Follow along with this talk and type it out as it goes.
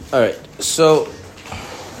All right, so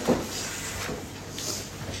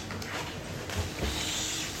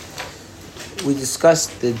we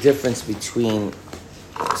discussed the difference between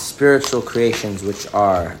spiritual creations which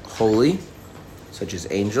are holy, such as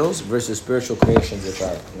angels, versus spiritual creations which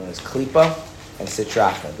are known as Klipot and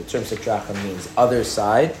Sitracha. The term Sitracha means other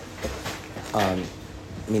side,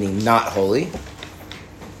 meaning not holy,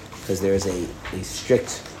 because there is a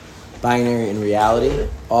strict binary in reality.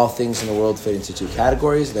 All things in the world fit into two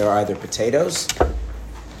categories. They are either potatoes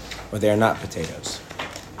or they are not potatoes.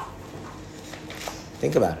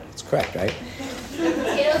 Think about it. It's correct, right? They're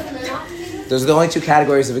potatoes and they're not potatoes? Those are the only two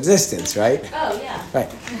categories of existence, right? Oh, yeah. Right.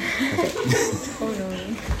 Okay.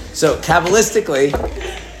 So, Kabbalistically,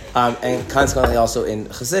 and consequently also in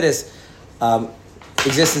Chassidus,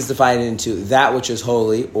 existence divided into that which is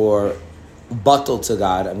holy or batel to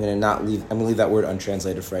God. I'm going to leave that word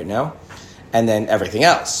untranslated for right now, and then everything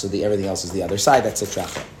else. So everything else is the other side. That's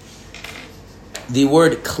Sitracha. The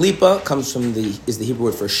word klipa is the Hebrew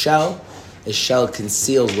word for shell. A shell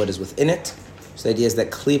conceals what is within it. So the idea is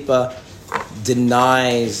that klipa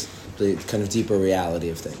denies the kind of deeper reality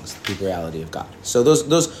of things, the deeper reality of God. So those,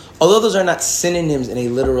 although those are not synonyms in a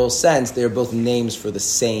literal sense, they are both names for the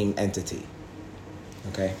same entity.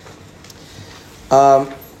 Okay.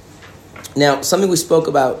 Now, something we spoke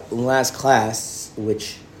about in last class,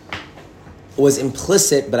 which was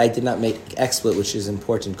implicit, but I did not make explicit, which is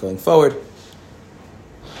important going forward.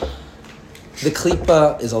 The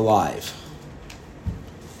klipa is alive,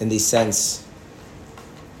 in the sense,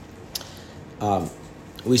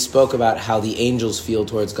 we spoke about how the angels feel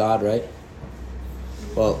towards God, right?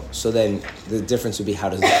 Well, so then the difference would be, how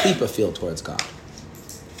does the klipa feel towards God?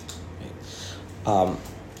 Right?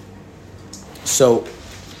 So,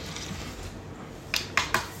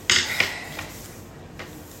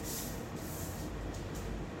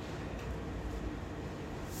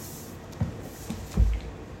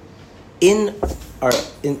 in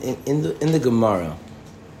the Gemara,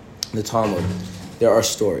 the Talmud, there are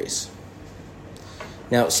stories.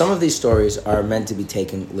 Now, some of these stories are meant to be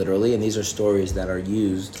taken literally, and these are stories that are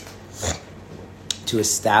used to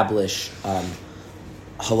establish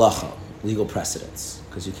halacha, legal precedents,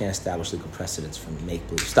 because you can't establish legal precedents from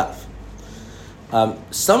make-believe stuff.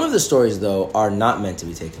 Some of the stories, though, are not meant to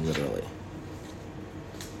be taken literally.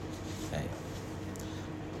 Okay.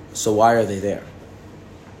 So why are they there?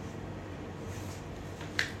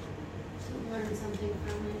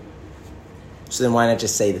 So then why not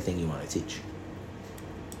just say the thing you want to teach?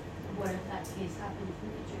 What if that case happens in the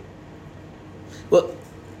future? Well,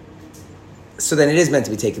 so then it is meant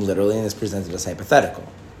to be taken literally and is presented as hypothetical.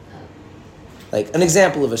 Like, an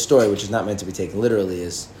example of a story which is not meant to be taken literally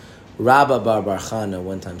is Rabbi Bar Chana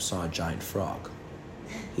one time saw a giant frog.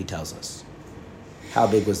 He tells us. How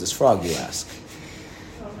big was this frog, you ask?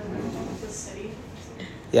 The city.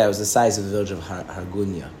 Yeah, it was the size of the village of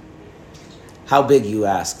Hargunya. How big, you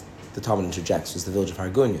ask? The Talmud interjects, was the village of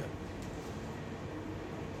Hargunya.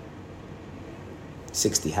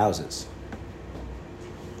 60 houses.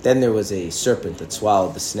 Then there was a serpent that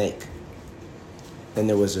swallowed the snake. Then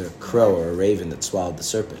there was a crow or a raven that swallowed the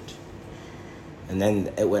serpent. And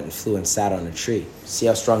then it went and flew and sat on a tree. See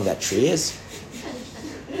how strong that tree is?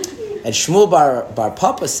 And Shmuel Bar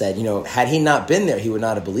Papa said, had he not been there, he would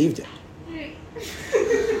not have believed it.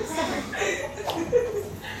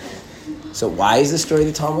 So why is this story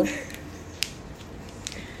the Talmud?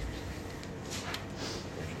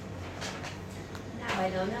 Now I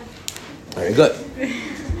don't know. Very good.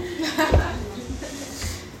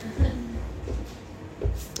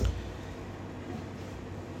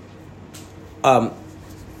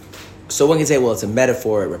 So one can say, well, it's a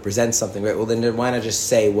metaphor, it represents something, right? Well, then why not just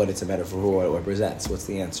say what it's a metaphor for, what it represents? What's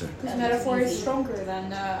the answer? Because metaphor is stronger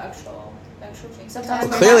than actual thing. Sometimes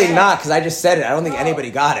Well, clearly not, because I just said it. I don't think anybody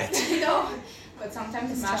got it. No, but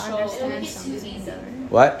sometimes It'll make it too easy.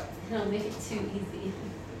 What? It'll make it too easy.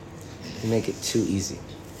 You make it too easy.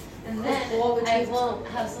 And then I won't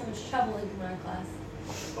have so much trouble in Gemara class.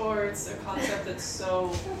 Or it's a concept that's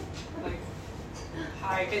so,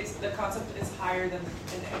 high. The concept is higher than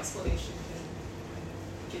an explanation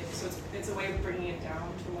can give. So it's a way of bringing it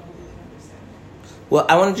down to a level we can understand. Well,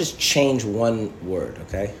 I want to just change one word,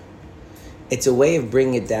 okay? It's a way of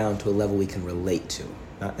bringing it down to a level we can relate to,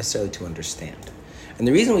 not necessarily to understand. And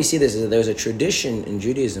the reason we see this is that there's a tradition in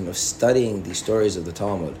Judaism of studying the stories of the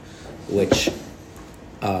Talmud, which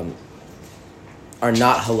are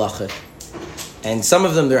not halachic. And some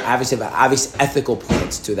of them, there obviously have obvious ethical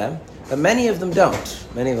points to them, but many of them don't.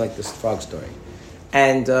 Many like this frog story.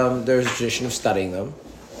 And there's a tradition of studying them.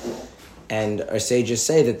 And our sages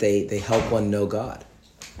say that they help one know God.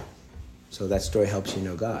 So that story helps you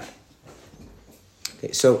know God.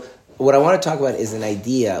 Okay, so what I want to talk about is an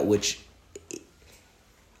idea which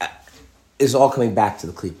is all coming back to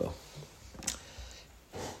the Klipot.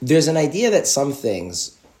 There's an idea that some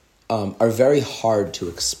things are very hard to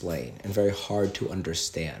explain and very hard to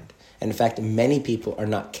understand. And in fact, many people are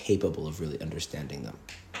not capable of really understanding them.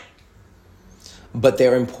 But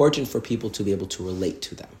they're important for people to be able to relate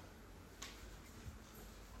to them.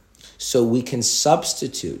 So we can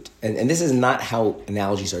substitute, and this is not how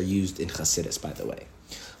analogies are used in Hasidus, by the way.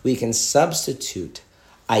 We can substitute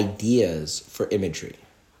ideas for imagery,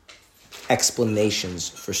 explanations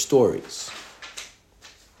for stories.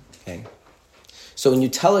 Okay? So when you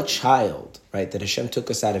tell a child, right, that Hashem took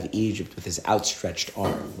us out of Egypt with his outstretched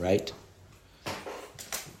arm, right?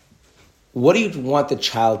 What do you want the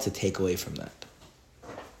child to take away from that?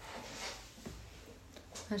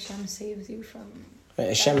 Hashem saves you from... Right?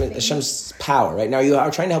 Hashem's power, right? Now you are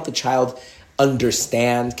trying to help the child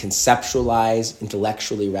understand, conceptualize,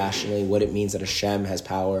 intellectually, rationally, what it means that Hashem has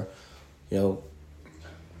power. You know,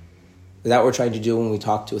 is that what we're trying to do when we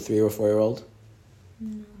talk to a 3 or 4-year-old?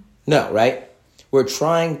 No, right? We're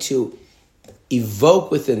trying to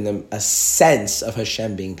evoke within them a sense of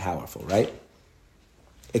Hashem being powerful, right?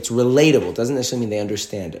 It's relatable. It doesn't necessarily mean they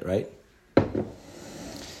understand it, right?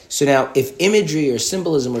 So now, if imagery or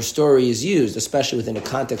symbolism or story is used, especially within a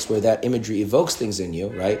context where that imagery evokes things in you,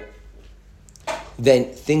 right?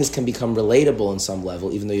 Then things can become relatable on some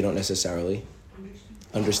level, even though you don't necessarily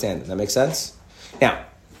understand it. That makes sense? Now,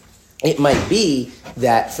 it might be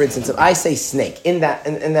that, for instance, if I say snake, in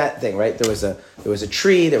that thing, right? There was a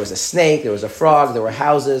tree, there was a snake, there was a frog, there were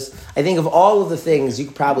houses. I think of all of the things you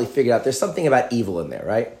could probably figure out, there's something about evil in there,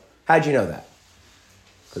 right? How'd you know that?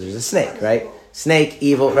 Because there's a snake, right? Snake,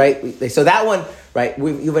 evil, right? So that one, right?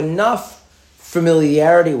 You have enough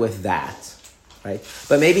familiarity with that, right?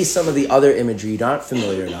 But maybe some of the other imagery you're not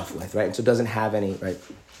familiar enough with, right? So it doesn't have any, right?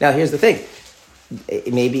 Now, here's the thing.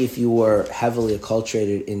 Maybe if you were heavily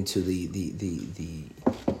acculturated into the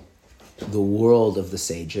world of the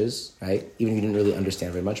sages, right? Even if you didn't really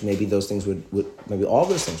understand very much, maybe those things would maybe all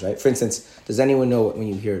those things, right? For instance, does anyone know when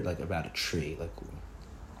you hear like about a tree, like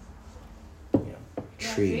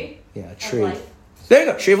tree? Yeah, a tree. There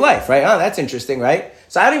you go, tree of life, right? Oh, that's interesting, right?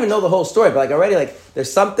 So I don't even know the whole story, but like already, like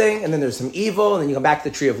there's something, and then there's some evil, and then you come back to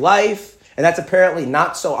the tree of life, and that's apparently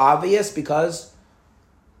not so obvious because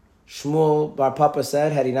Shmuel Bar Papa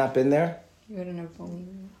said, had he not been there, You would have never believed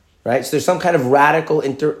it. Right? So there's some kind of radical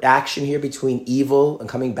interaction here between evil and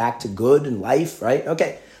coming back to good and life, right?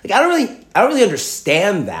 Okay. Like I don't really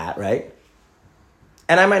understand that, right?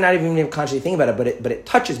 And I might not even consciously think about it, but it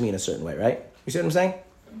touches me in a certain way, right? You see what I'm saying?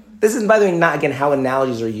 Mm-hmm. This is, by the way, not again how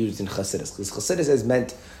analogies are used in Chassidus, because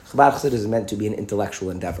Chabad Chassidus is meant to be an intellectual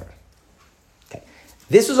endeavor. Okay.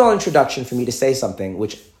 This was all introduction for me to say something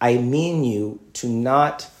which I mean you to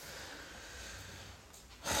not.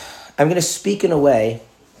 I'm going to speak in a way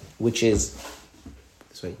which is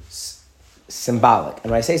symbolic.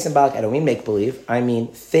 And when I say symbolic, I don't mean make-believe. I mean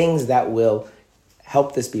things that will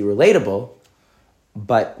help this be relatable,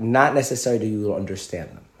 but not necessarily you will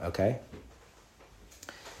understand them, okay?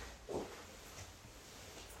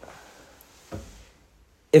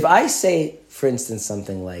 If I say, for instance,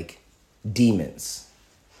 something like demons,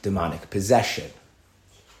 demonic possession,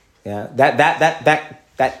 yeah,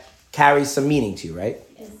 that carries some meaning to you, right?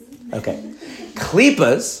 Okay.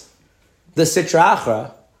 Klipas, the Sitra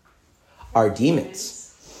Achra, are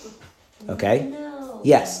demons. Okay? No.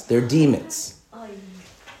 Yes, they're demons.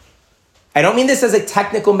 I don't mean this as a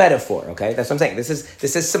technical metaphor, okay? That's what I'm saying. This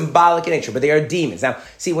is symbolic in nature, but they are demons. Now,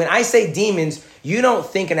 see, when I say demons, you don't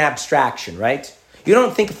think an abstraction, right? You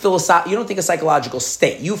don't think you don't think a psychological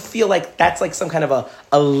state. You feel like that's like some kind of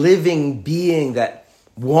a living being that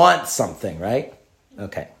wants something, right?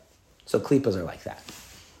 Okay. So klipas are like that.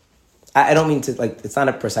 I don't mean to, like, it's not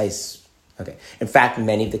a precise, okay. In fact,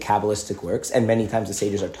 many of the Kabbalistic works, and many times the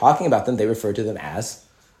sages are talking about them, they refer to them as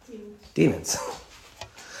demons.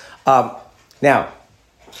 Now,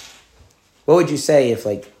 what would you say if,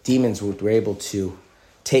 like, demons were able to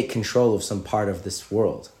take control of some part of this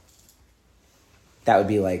world? That would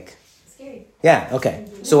be like... Scary. Yeah, okay.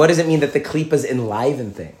 So what does it mean that the klipas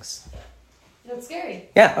enliven things? That's scary.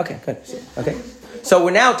 Yeah, okay, good. Okay. So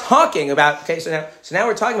we're now talking about, okay, so now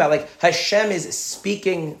we're talking about, like, Hashem is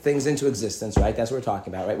speaking things into existence, right? That's what we're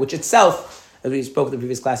talking about, right? Which itself, as we spoke in the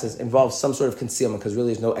previous classes, involves some sort of concealment, because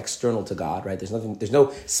really there's no external to God, right? There's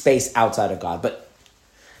no space outside of God. But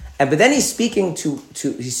then he's speaking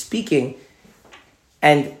he's speaking,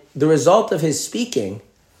 and the result of his speaking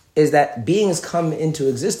is that beings come into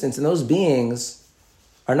existence, and those beings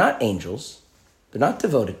are not angels. They're not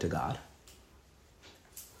devoted to God.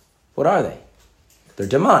 What are they? They're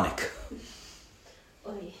demonic.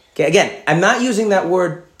 Oy. Okay, again, I'm not using that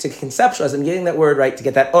word to conceptualize. I'm getting that word right to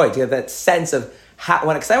get that to get that sense of how.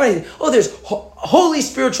 Because I want to say, there's holy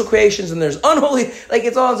spiritual creations and there's unholy. Like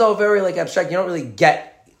it's all very like abstract. You don't really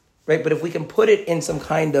get right. But if we can put it in some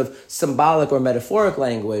kind of symbolic or metaphoric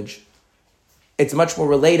language, it's much more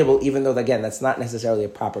relatable. Even though again, that's not necessarily a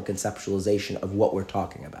proper conceptualization of what we're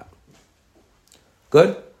talking about.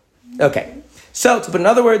 Good? Okay. So to put in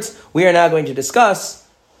other words, we are now going to discuss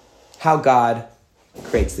how God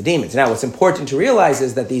creates the demons. Now, what's important to realize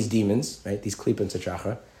is that these demons, right, these Klipot and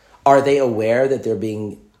Tzachar, are they aware that they're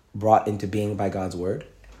being brought into being by God's word?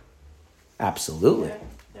 Absolutely.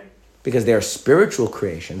 Because they are spiritual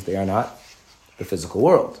creations. They are not the physical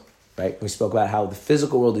world, right? We spoke about how the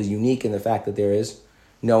physical world is unique in the fact that there is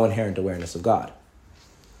no inherent awareness of God.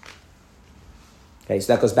 Okay,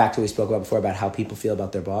 so that goes back to what we spoke about before about how people feel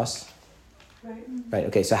about their boss. Right,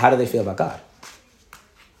 okay, so how do they feel about God?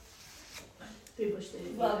 They wish they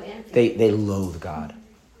didn't. Love and They loathe God.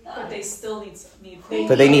 But they still need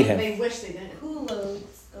But they need him. They wish they didn't. Who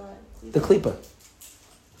loathes God? The Klipot.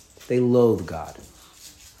 They loathe God.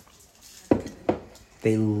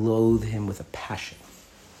 They loathe him with a passion.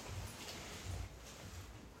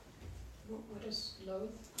 What is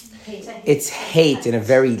loathe? Hate. It's hate in a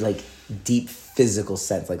very like deep physical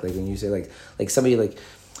sense. Like when you say like somebody like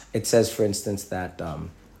it says for instance that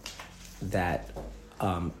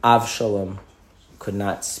Avshalom could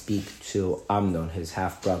not speak to Amnon, his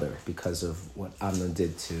half brother, because of what Amnon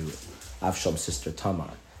did to Avshalom's sister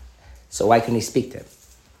Tamar. So why couldn't he speak to him?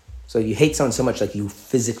 So you hate someone so much like you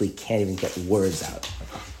physically can't even get words out.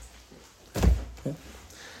 Okay.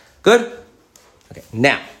 Good? Okay,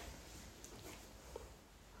 now.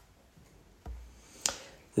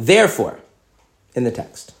 Therefore, in the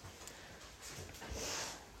text,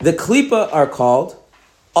 the Klipot are called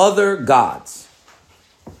other gods.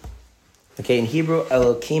 Okay, in Hebrew,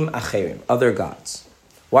 Elokim Acherim, other gods.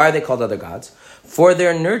 Why are they called other gods? For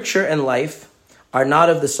their nurture and life are not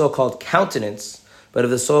of the so-called countenance, but of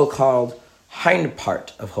the so-called hind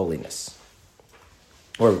part of holiness,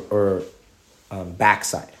 or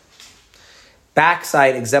backside.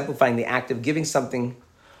 Backside exemplifying the act of giving something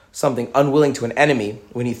unwilling to an enemy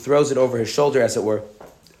when he throws it over his shoulder, as it were,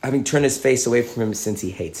 having turned his face away from him since he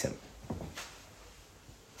hates him.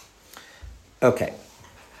 Okay.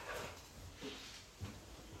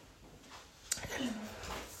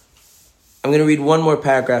 I'm going to read one more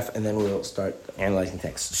paragraph and then we'll start analyzing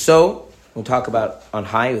text. So, we'll talk about on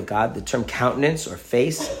high with God. The term countenance or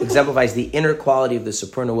face exemplifies the inner quality of the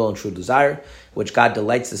supernal will and true desire, which God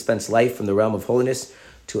delights to dispense life from the realm of holiness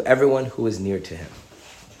to everyone who is near to him.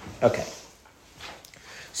 Okay.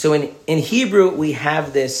 So in Hebrew, we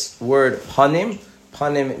have this word panim.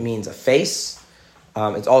 Panim means a face.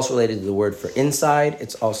 It's also related to the word for inside.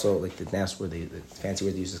 It's also like the nasty word, the fancy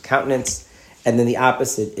word that uses countenance. And then the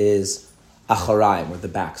opposite is acharaim, or the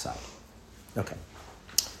backside. Okay.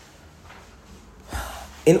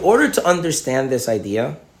 In order to understand this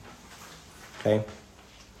idea, okay,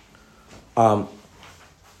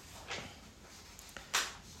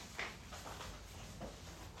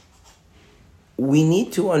 we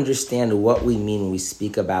need to understand what we mean when we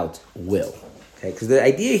speak about will. Okay, because the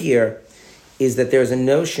idea here is that there's a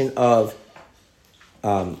notion of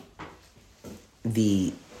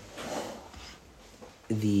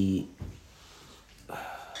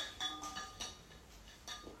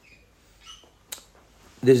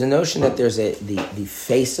there's a notion that there's the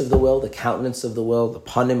face of the will, the countenance of the will, the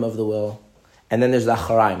panim of the will, and then there's the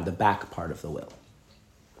acharaim, the back part of the will.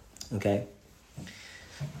 Okay?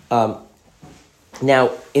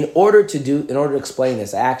 Now, in order to explain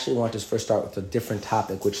this, I actually want to first start with a different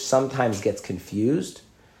topic, which sometimes gets confused,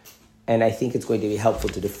 and I think it's going to be helpful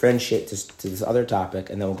to differentiate to this other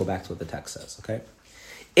topic, and then we'll go back to what the text says, okay?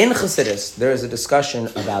 In Chassidus, there is a discussion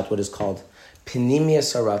about what is called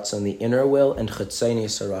Pnimius haratzon, the inner will, and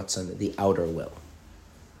Chitzonius haratzon, the outer will,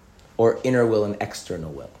 or inner will and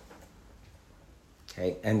external will.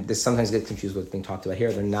 Okay, and this sometimes gets confused with what's being talked about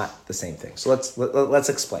here. They're not the same thing. So let's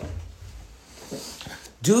explain.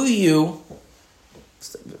 Do you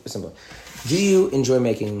enjoy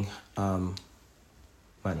making money?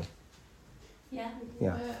 Yeah.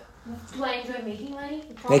 Yeah. Do I enjoy making money?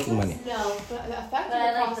 Making money. No. But the effect But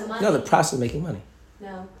I like the money. No, the process of making money.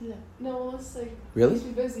 No. No, unless Really? keeps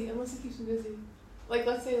me busy. Unless it keeps me busy. Like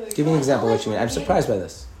let's say Give me an example of what you mean. I'm surprised by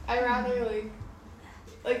this. I rather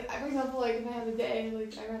for example, if I have a day,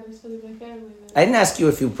 I rather spend it with my family. I didn't ask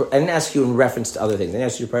you in reference to other things. I didn't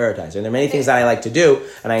ask you to prioritize. And there are many things that I like to do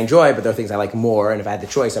and I enjoy, but there are things I like more. And if I had the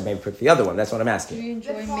choice, I'd maybe pick the other one. That's what I'm asking. Do you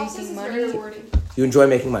enjoy The process making is money? very rewarding. You enjoy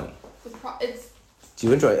making money. Do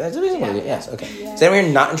you enjoy it? That's a reasonable. Yeah. Yes. Okay. Yeah. Does anyone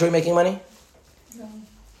here not enjoy making money? No.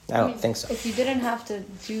 I don't think so. If you didn't have to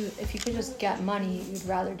if you could just get money, you'd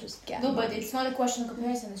rather just get No, money. but it's not a question of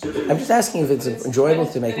comparison. It's just I'm just asking if it's But enjoyable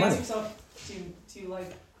but to make then money. ask yourself, do you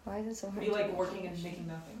like, Why is it so hard? do you like working and making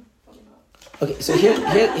nothing? Probably not. Okay, so here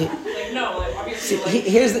Like, no, like, obviously, see, like,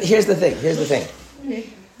 here's the thing. Here's the thing.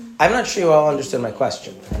 I'm not sure you all understood my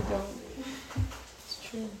question. I don't. It's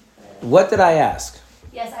true. What did I ask?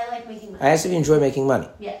 Yes, I like making money. I asked if you enjoy making money.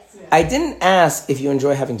 Yes. yeah. I didn't ask if you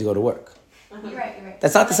enjoy having to go to work. You're right, you're right.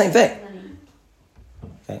 That's not the same thing. Money.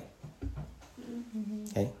 Okay.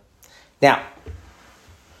 Okay. Now,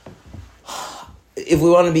 if we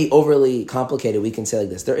want to be overly complicated, we can say like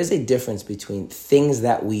this. There is a difference between things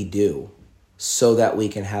that we do so that we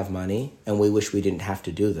can have money and we wish we didn't have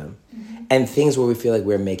to do them, and things where we feel like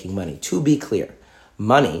we're making money. To be clear,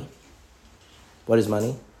 money, what is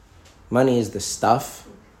money? Money is the stuff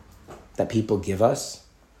that people give us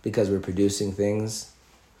because we're producing things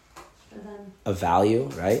For them. of value,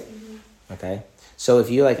 right? Okay. So if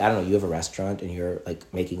you I don't know, you have a restaurant and you're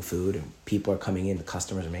making food and people are coming in, the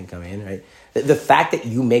customers are coming in, right? The fact that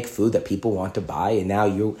you make food that people want to buy and now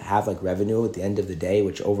you have revenue at the end of the day,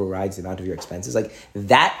 which overrides the amount of your expenses,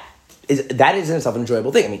 that is in itself an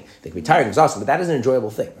enjoyable thing. I mean, they can be tired and exhausted, but that is an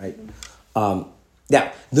enjoyable thing, right?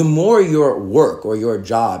 Now, the more your work or your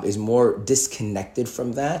job is more disconnected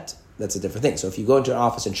from that, that's a different thing. So if you go into an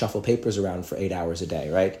office and shuffle papers around for 8 hours a day,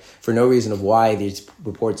 right, for no reason of why these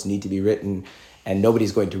reports need to be written and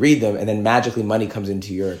nobody's going to read them, and then magically money comes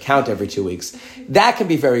into your account every 2 weeks, that can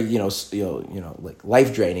be very,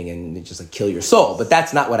 life draining and just kill your soul. But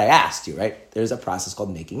that's not what I asked you, right? There's a process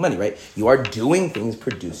called making money, right? You are doing things,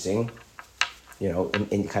 producing,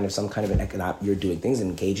 in kind of some kind of an you're doing things,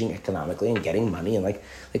 engaging economically and getting money, and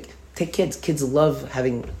take kids. Kids love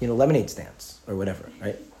having lemonade stands or whatever,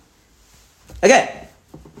 right? Again,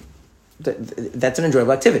 that's an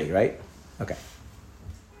enjoyable activity, right? Okay.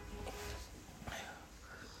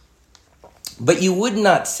 But you would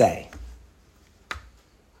not say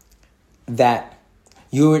that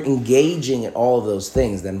you're engaging in all of those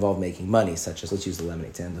things that involve making money, such as, let's use the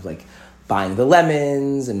lemonade stand, of buying the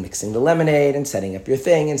lemons and mixing the lemonade and setting up your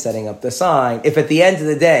thing and setting up the sign, if at the end of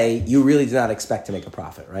the day, you really do not expect to make a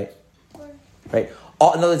profit, right? Right? In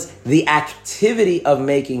other words, the activity of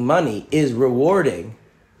making money is rewarding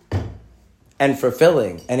and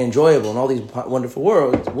fulfilling and enjoyable and all these wonderful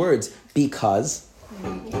words because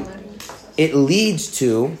it leads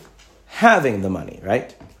to having the money,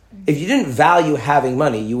 right? If you didn't value having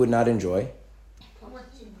money, you would not enjoy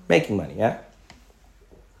making money, yeah?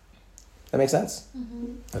 That makes sense?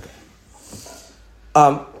 Mm-hmm. Okay.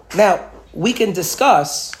 Now, we can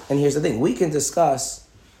discuss, and here's the thing, we can discuss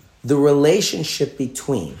the relationship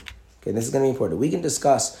between, okay, this is going to be important, we can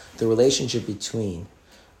discuss the relationship between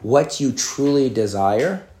what you truly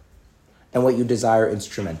desire and what you desire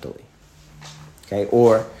instrumentally, okay,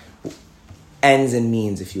 or ends and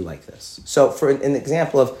means, if you like this. So for an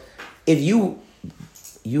example of, if you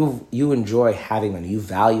enjoy having money, you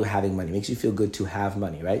value having money, it makes you feel good to have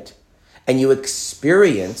money, right? And you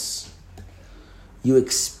experience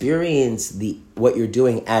what you're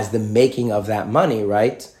doing as the making of that money,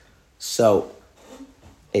 right? So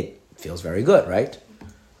it feels very good, right?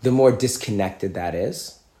 The more disconnected that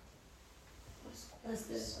is, That's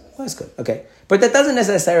good. that's good. Okay. But that doesn't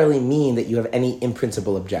necessarily mean that you have any in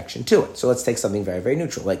principle objection to it. So let's take something very, very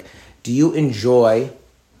neutral. Do you enjoy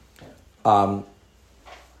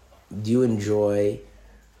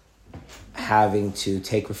having to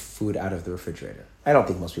take food out of the refrigerator? I don't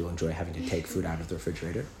think most people enjoy having to take food out of the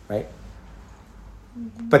refrigerator, right?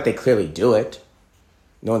 Mm-hmm. But they clearly do it.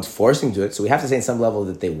 No one's forcing them to do it. So we have to say in some level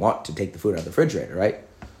that they want to take the food out of the refrigerator, right?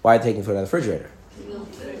 Why are they taking food out of the refrigerator?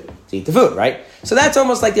 To eat the food, right? So that's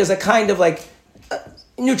almost there's a kind of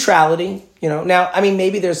neutrality, Now, I mean,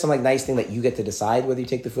 maybe there's some nice thing that you get to decide whether you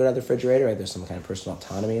take the food out of the refrigerator, right? There's some kind of personal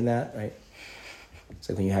autonomy in that, right? It's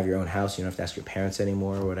when you have your own house, you don't have to ask your parents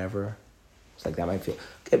anymore or whatever. It's that might feel.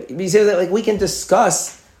 You see that we can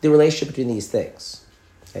discuss the relationship between these things.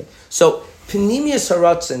 Okay? So, Panemius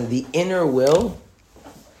Haratzon, the inner will,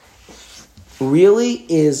 really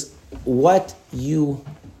is what you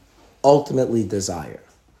ultimately desire.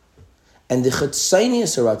 And the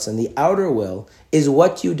Chitzonius Haratzon, the outer will, is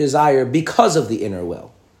what you desire because of the inner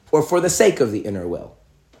will, or for the sake of the inner will.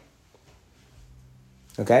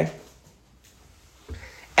 Okay?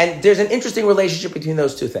 And there's an interesting relationship between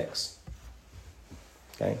those two things.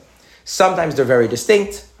 Okay? Sometimes they're very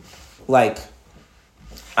distinct,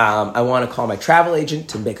 I want to call my travel agent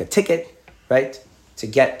to make a ticket, right? To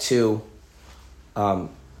get to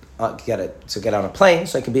get on a plane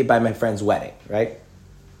so I can be by my friend's wedding, right?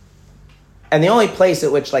 And the only place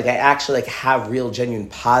at which like I actually like have real genuine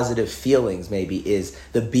positive feelings maybe is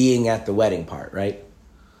the being at the wedding part, right?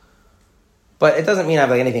 But it doesn't mean I have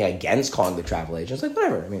like anything against calling the travel agent. It's like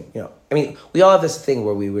whatever. I mean, we all have this thing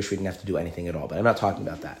where we wish we didn't have to do anything at all, but I'm not talking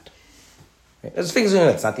about that. Right? There's things,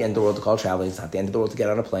 it's not the end of the world to call traveling. It's not the end of the world to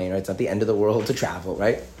get on a plane, right? It's not the end of the world to travel,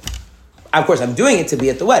 right? Of course, I'm doing it to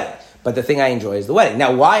be at the wedding, but the thing I enjoy is the wedding.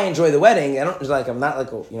 Now, why I enjoy the wedding? I'm not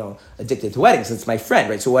like addicted to weddings. It's my friend,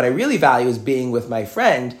 right? So what I really value is being with my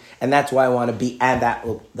friend, and that's why I want to be at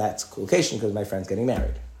that's location because my friend's getting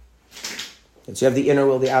married. Okay, so you have the inner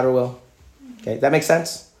will, the outer will. Okay, that makes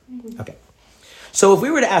sense? Okay. So if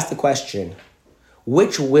we were to ask the question,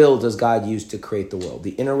 which will does God use to create the world?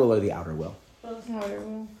 The inner will or the outer will? Outer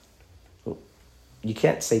will. You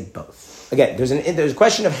can't say both. Again, there's a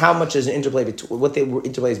question of how much is an interplay between what they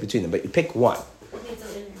interplays between them, but you pick one. Okay, so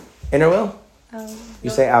Inner will? You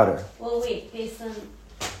say outer. Well, wait, based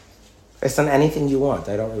on anything you want.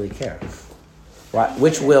 I don't really care.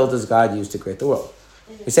 Which will does God use to create the world?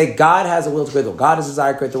 We say God has a will to create the world. God has a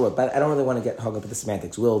desire to create the world, but I don't really want to get hung up with the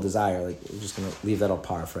semantics. Will, desire, like we're just going to leave that all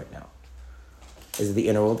par for right now. Is it the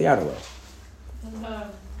inner will or the outer will? Outer.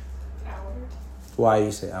 Why do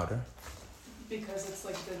you say outer? Because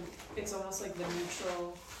it's almost like the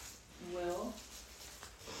neutral will.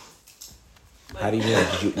 How do you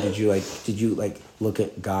know? Did you look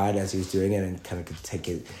at God as he was doing it and kind of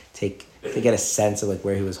get a sense of like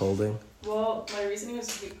where he was holding? Well, my reasoning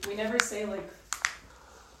is we never say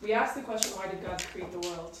we ask the question, why did God create the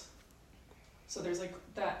world? So there's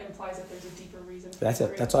that implies that there's a deeper reason. That's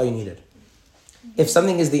it. That's all you needed. If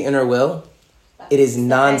something is the inner will, it is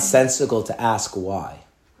nonsensical to ask why.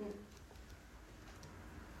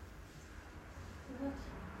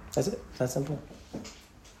 That's it. It's that simple.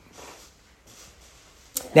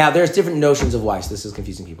 Now, there's different notions of why, so this is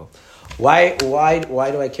confusing people. Why do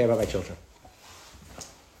I care about my children?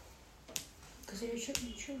 because you're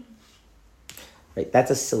children. Right?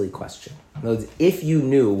 That's a silly question. In other words, if you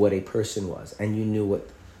knew what a person was and you knew what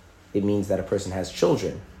it means that a person has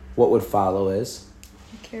children, what would follow is?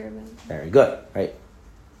 You care about them. Very good, right?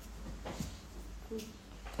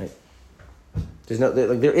 Right. There's no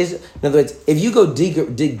there is. In other words, if you go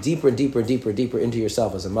dig deeper and deeper into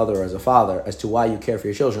yourself as a mother or as a father as to why you care for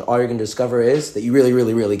your children, all you're going to discover is that you really,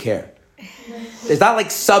 really, really care. It's not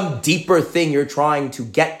like some deeper thing you're trying to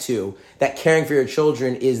get to, that caring for your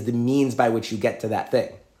children is the means by which you get to that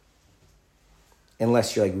thing.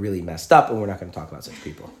 Unless you're really messed up, and we're not going to talk about such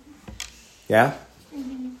people. Yeah?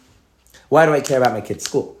 Mm-hmm. Why do I care about my kids'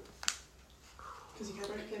 school? Because you care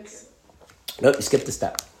about your kids. Nope, you skipped a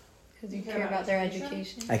step. Because you care about their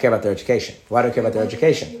education. I care about their education. Why do I care about their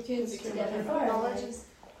education? Your kids care about their knowledge is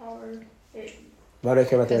power. Why do I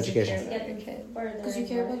care about their education? Because you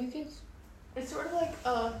care about your kids. It's sort of like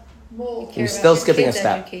a mold. You're still skipping a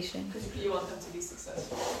step. Education. Because you want them to be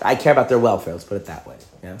successful. I care about their welfare. Let's put it that way.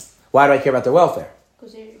 Yeah. Why do I care about their welfare?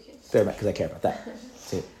 Because they're your kids. Because I care about that.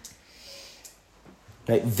 See?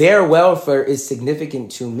 Right? Their welfare is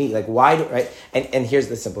significant to me. Right? And here's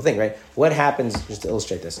the simple thing, right? What happens, just to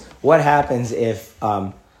illustrate this, what happens if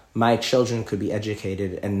my children could be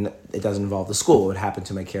educated and it doesn't involve the school? What would happen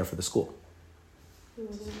to my care for the school?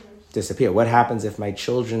 Disappear. What happens if my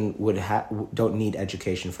children don't need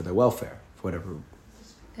education for their welfare, for whatever?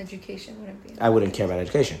 Education wouldn't be. I wouldn't care about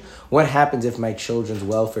education. What happens if my children's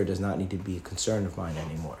welfare does not need to be a concern of mine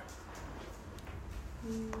anymore?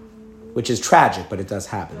 Which is tragic, but it does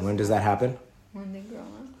happen. When does that happen? When they grow up.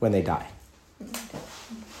 When they die.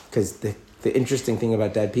 Because the interesting thing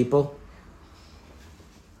about dead people,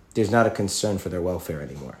 there's not a concern for their welfare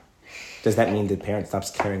anymore. Does that mean the parent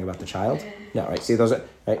stops caring about the child? No, right? See, those are,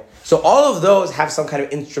 right? So all of those have some kind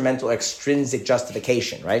of instrumental, extrinsic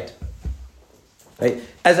justification, right? Right?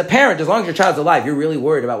 As a parent, as long as your child's alive, you're really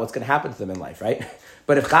worried about what's going to happen to them in life, right?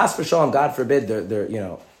 But if chas v'shalom, God forbid, they're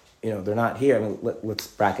they're not here. I mean, let's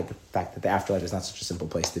bracket the fact that the afterlife is not such a simple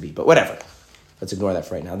place to be. But whatever, let's ignore that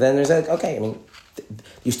for right now. Then there's okay. I mean,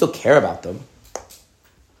 you still care about them,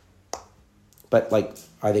 but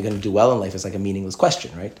are they going to do well in life? It's a meaningless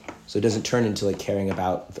question, right? So it doesn't turn into caring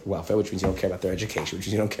about their welfare, which means you don't care about their education, which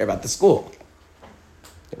means you don't care about the school.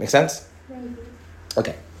 That make sense? Right.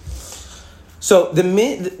 Okay. So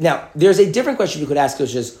now there's a different question you could ask,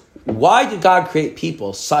 which is, why did God create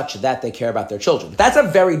people such that they care about their children? That's a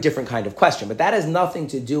very different kind of question, but that has nothing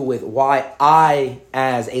to do with why I,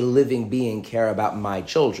 as a living being, care about my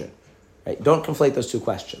children. Right? Don't conflate those two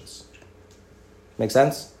questions. Make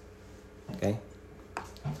sense? Okay.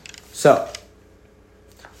 So,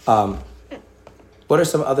 what are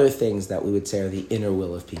some other things that we would say are the inner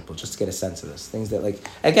will of people, just to get a sense of this? Things that,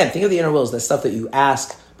 again, think of the inner will as the stuff that you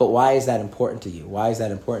ask, But why is that important to you? Why is that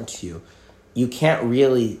important to you? You can't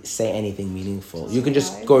really say anything meaningful. You can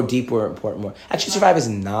just go deeper, important more. Actually, survive is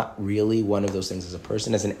not really one of those things as a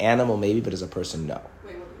person. As an animal, maybe, but as a person, no.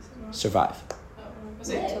 Wait, what was it? Survive. Was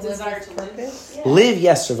it desire to live? Yeah. Live,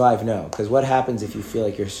 yes. Survive, no. Because what happens if you feel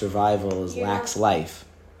like your survival lacks life?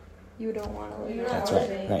 You don't want to live. You're That's not right.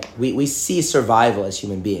 living. Right. We see survival as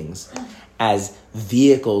human beings as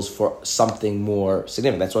vehicles for something more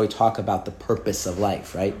significant. That's why we talk about the purpose of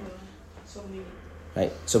life, right? So meaning.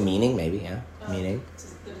 Right. So meaning, maybe, yeah. Meaning.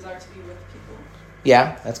 The desire to be with people.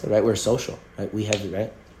 Yeah, that's good, right? We're social, right? We have,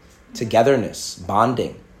 right? Togetherness,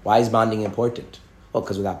 bonding. Why is bonding important? Well,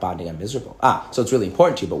 because without bonding, I'm miserable. So it's really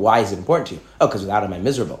important to you, but why is it important to you? Oh, because without it, I'm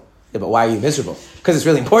miserable. Yeah, but why are you miserable? Because it's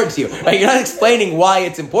really important to you, right? You're not explaining why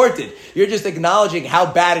it's important. You're just acknowledging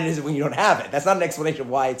how bad it is when you don't have it. That's not an explanation of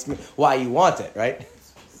why you want it, right?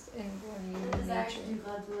 Desire to do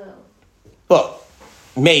God's will. Well,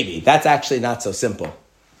 maybe. That's actually not so simple.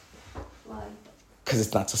 Why? Because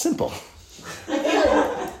it's not so simple. I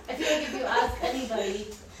feel like if you ask anybody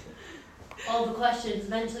all the questions,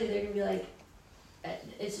 eventually they're gonna be like,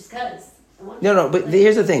 it's just cause. No, but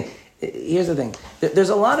here's the thing. There's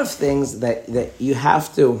a lot of things that you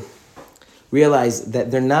have to realize that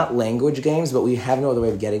they're not language games, but we have no other way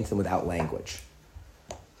of getting to them without language.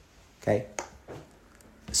 Okay?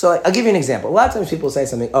 So I'll give you an example. A lot of times people say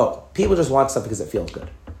something, people just want stuff because it feels good.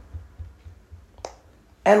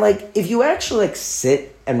 And if you actually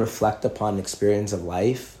sit and reflect upon the experience of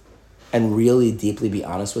life and really deeply be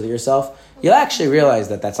honest with yourself, you'll actually realize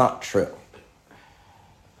that that's not true.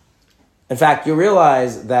 In fact, you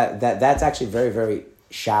realize that's actually very, very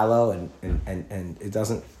shallow and it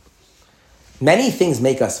doesn't... Many things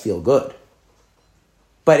make us feel good.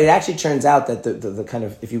 But it actually turns out that the kind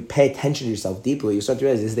of... If you pay attention to yourself deeply, you start to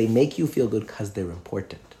realize is they make you feel good because they're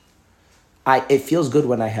important. It feels good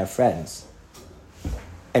when I have friends.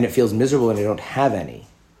 And it feels miserable when I don't have any.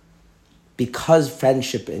 Because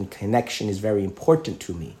friendship and connection is very important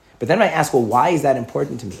to me. But then I ask, well, why is that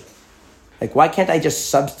important to me? Why can't I just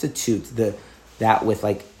substitute that with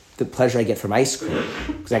the pleasure I get from ice cream?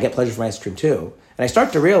 Because I get pleasure from ice cream too. And I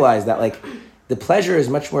start to realize that the pleasure is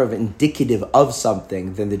much more of indicative of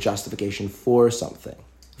something than the justification for something.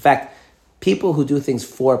 In fact, people who do things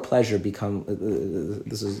for pleasure become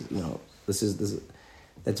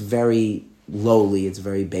that's very lowly, it's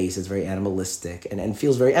very base, it's very animalistic, and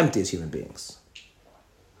feels very empty as human beings.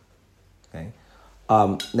 Okay.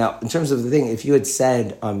 Now, in terms of the thing, if you had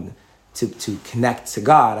said to connect to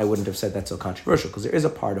God, I wouldn't have said that's so controversial, because there is a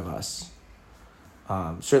part of us,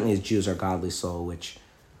 certainly as Jews, our godly soul, which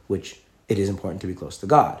it is important to be close to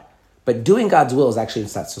God. But doing God's will is actually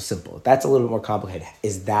not so simple. That's a little bit more complicated.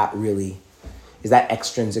 Is that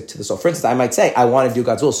extrinsic to the soul? For instance, I might say, I want to do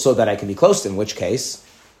God's will so that I can be close to Him, in which case,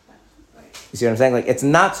 you see what I'm saying? It's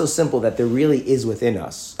not so simple that there really is within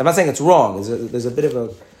us. I'm not saying it's wrong. There's a bit of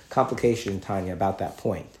a complication, Tanya, about that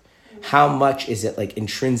point. How much is it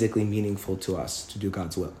intrinsically meaningful to us to do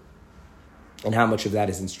God's will? And how much of that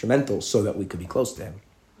is instrumental so that we could be close to Him?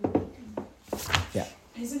 Yeah.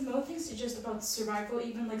 Isn't most things just about survival,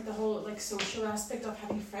 even the whole social aspect of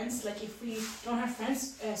having friends? If we don't have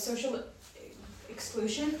friends, social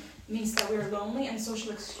exclusion means that we're lonely, and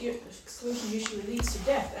social exclusion usually leads to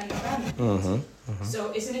death and abandonment. Mm-hmm. Mm-hmm.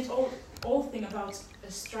 So isn't it all thing about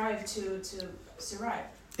a strive to survive?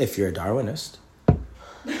 If you're a Darwinist.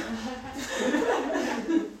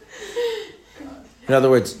 In other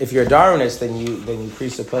words, if you're a Darwinist, then you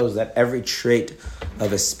presuppose that every trait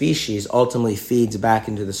of a species ultimately feeds back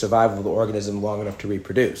into the survival of the organism long enough to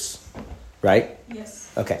reproduce, right?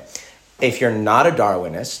 Yes. Okay. If you're not a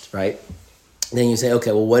Darwinist, right, then you say,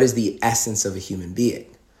 okay, well, what is the essence of a human being?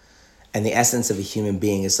 And the essence of a human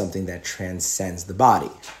being is something that transcends the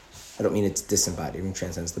body. I don't mean it's disembodied, I mean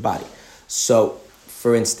transcends the body. So,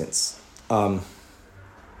 for instance,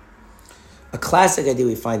 a classic idea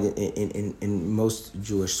we find in most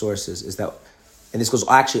Jewish sources is that, and this goes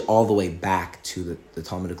actually all the way back to the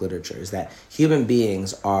Talmudic literature, is that human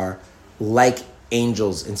beings are like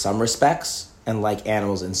angels in some respects and like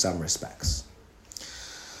animals in some respects.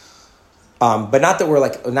 But not that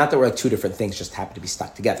we're two different things just happen to be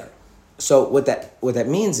stuck together. So what that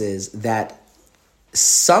means is that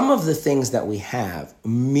some of the things that we have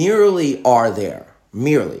merely are there,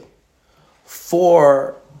 merely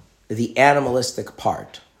for the animalistic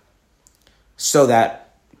part, so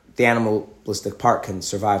that the animalistic part can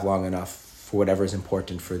survive long enough for whatever is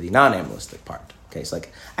important for the non-animalistic part. Okay, so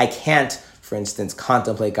I can't, for instance,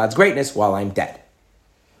 contemplate God's greatness while I'm dead,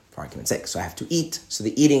 for argument's sake. So I have to eat. So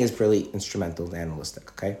the eating is purely instrumental and animalistic,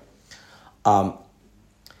 okay?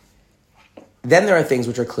 then there are things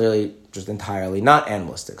which are clearly just entirely not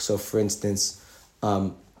animalistic. So, for instance,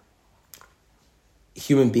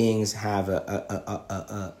 human beings have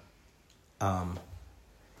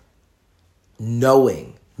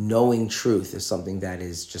knowing truth is something that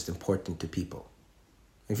is just important to people.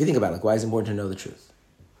 If you think about it, like, why is it important to know the truth?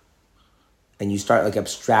 And you start like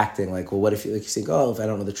abstracting, like, well, what if you think, oh, if I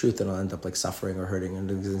don't know the truth, then I'll end up like suffering or hurting.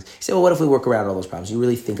 And you say, well, what if we work around all those problems? You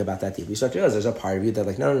really think about that deeply. You start to realize there's a part of you that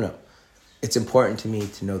like, no. It's important to me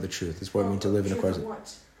to know the truth. It's important to me to live in accordance.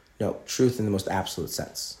 What? No, truth in the most absolute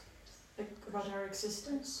sense. Like about our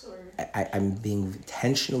existence, or I'm being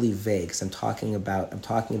intentionally vague because I'm talking about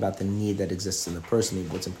the need that exists in the person,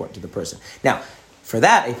 what's important to the person. Now, for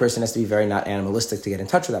that, a person has to be very not animalistic to get in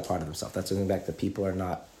touch with that part of themselves. That's something back that people are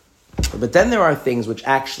not. But then there are things which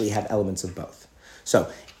actually have elements of both.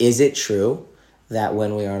 So, is it true that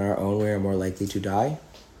when we are on our own, we are more likely to die?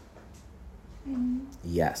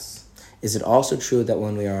 Yes. Is it also true that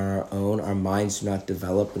when we are on our own, our minds do not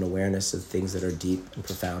develop an awareness of things that are deep and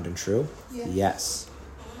profound and true? Yes.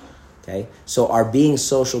 Okay? So our being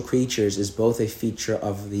social creatures is both a feature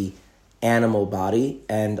of the animal body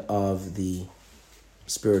and of the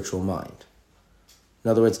spiritual mind. In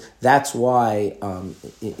other words, that's why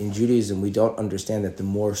in Judaism we don't understand that the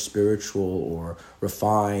more spiritual or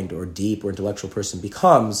refined or deep or intellectual person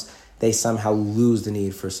becomes, they somehow lose the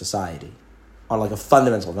need for society on like a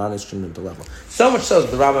fundamental, non-instrumental level. So much so that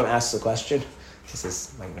the Rambam asks a question. This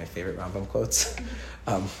is like my favorite Rambam quotes.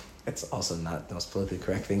 It's also not the most politically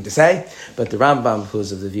correct thing to say, but the Rambam, who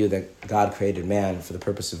is of the view that God created man for the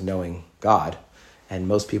purpose of knowing God, and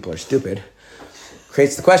most people are stupid,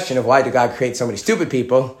 creates the question of why did God create so many stupid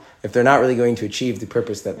people if they're not really going to achieve the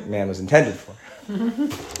purpose that man was intended for?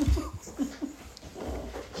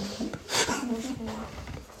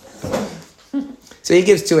 So he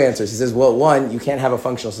gives two answers. He says, well, one, you can't have a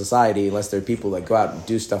functional society unless there are people that go out and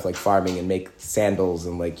do stuff like farming and make sandals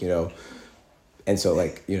and like, and so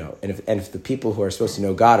like, and if the people who are supposed to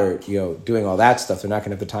know God are, doing all that stuff, they're not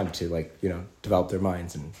going to have the time to like, develop their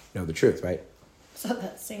minds and know the truth, right? So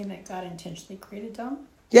that's saying that God intentionally created dumb?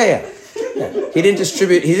 Yeah. He didn't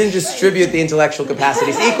distribute the intellectual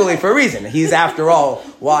capacities equally for a reason. He's, after all,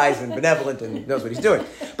 wise and benevolent and knows what he's doing.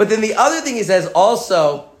 But then the other thing he says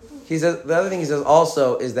also is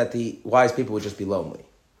that the wise people would just be lonely.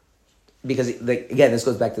 Because, again, this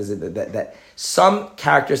goes back to that some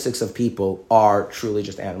characteristics of people are truly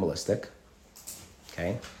just animalistic.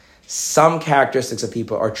 Okay? Some characteristics of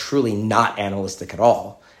people are truly not animalistic at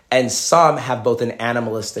all. And some have both an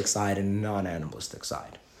animalistic side and a non-animalistic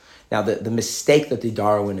side. Now, the mistake that the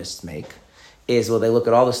Darwinists make is, well, they look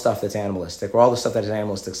at all the stuff that's animalistic, or all the stuff that is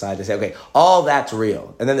animalistic side, they say, okay, all that's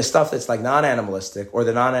real. And then the stuff that's like non-animalistic, or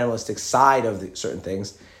the non-animalistic side of the certain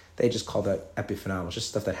things, they just call that epiphenomenal, just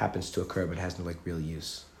stuff that happens to occur, but has no like real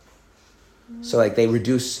use. So like they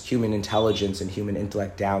reduce human intelligence and human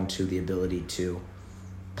intellect down to the ability to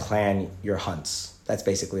plan your hunts. That's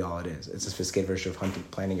basically all it is. It's a sophisticated version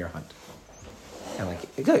of planning your hunt. And like,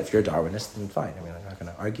 if you're a Darwinist, then fine. I mean, I'm not going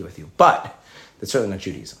to argue with you. But that's certainly not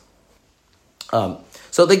Judaism.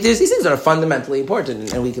 So like, there's these things that are fundamentally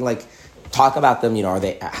important, and we can like talk about them. Are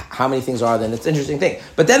they? How many things are there? And it's an interesting thing.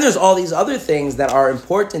 But then there's all these other things that are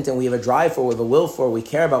important, and we have a drive for, we have a will for, we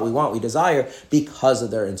care about, we want, we desire because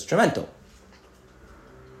of their instrumental.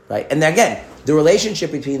 Right? And then again, the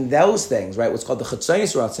relationship between those things, right, what's called the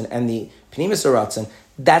Chetzonis Ratzon and the Pnimis Ratzon,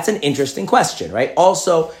 that's an interesting question, right?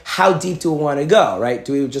 Also, how deep do we want to go, right?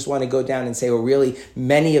 Do we just want to go down and say, well, really,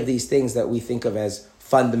 many of these things that we think of as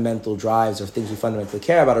fundamental drives or things we fundamentally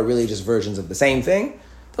care about are really just versions of the same thing?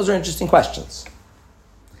 Those are interesting questions.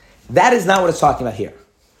 That is not what it's talking about here.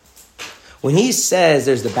 When he says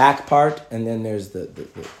there's the back part and then there's the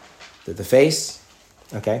face,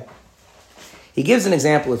 okay? He gives an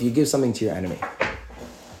example if you give something to your enemy.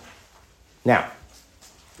 Now,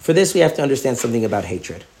 for this we have to understand something about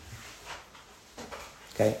hatred.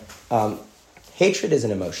 Okay? Hatred is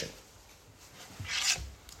an emotion.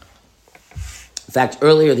 In fact,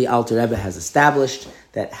 earlier the Alter Rebbe has established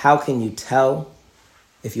that how can you tell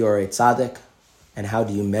if you are a tzaddik, and how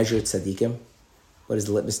do you measure tzaddikim? What is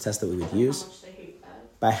the litmus test that we would use? how much they hate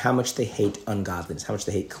that. By how much they hate ungodliness, how much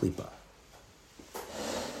they hate Klipot.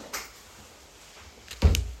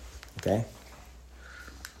 Okay?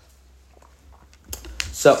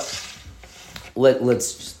 So,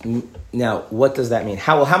 let's now, what does that mean?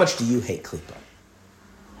 How much do you hate Klipot?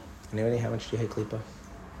 Anybody, how much do you hate Klipot?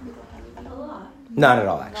 A lot. Not at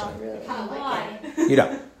all, actually. Not really. Why? You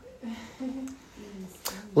don't.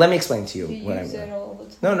 Let me explain to you what I use it mean. all the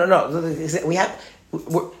time. No.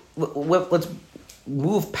 Let's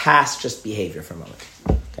move past just behavior for a moment.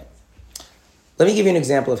 Okay. Let me give you an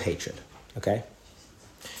example of hatred, okay?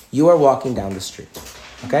 You are walking down the street,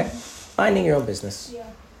 okay? Minding your own business. Yeah.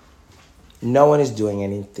 No one is doing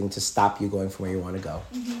anything to stop you going from where you want to go,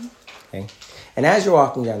 okay? And as you're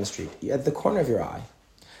walking down the street, at the corner of your eye,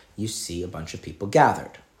 you see a bunch of people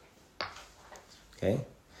gathered, okay?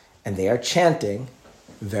 And they are chanting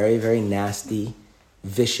very, very nasty,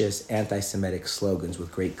 vicious, anti-Semitic slogans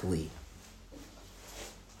with great glee.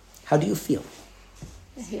 How do you feel?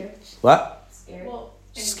 Scared. What? Scared. Well,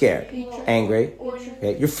 Scared, well, angry. or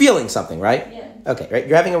Okay, you're feeling something, right? Yeah. Okay, right.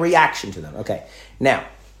 You're having a reaction to them. Okay, now,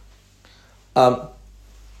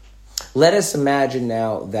 let us imagine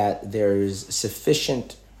now that there's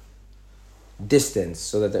sufficient distance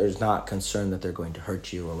so that there's not concern that they're going to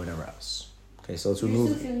hurt you or whatever else. Okay, so let's You're remove.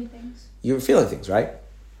 still feeling things. You're feeling things, right?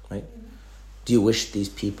 Right. Do you wish these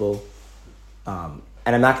people?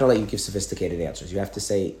 And I'm not going to let you give sophisticated answers. You have to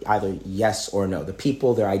say either yes or no. The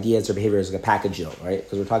people, their ideas, their behavior is like a package deal, right?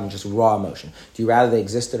 Because we're talking just raw emotion. Do you rather they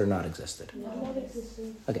existed or not existed? not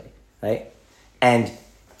existing. Okay, right? And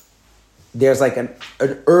there's like an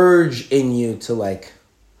urge in you to like,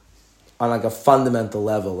 on like a fundamental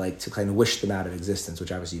level, like to kind of wish them out of existence,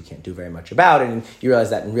 which obviously you can't do very much about. And you realize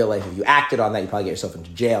that in real life, if you acted on that, you probably get yourself into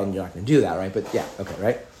jail and you're not going to do that, right? But yeah, okay,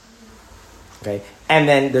 right? Okay, and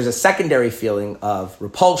then there's a secondary feeling of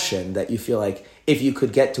repulsion that you feel like if you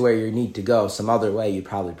could get to where you need to go some other way, you'd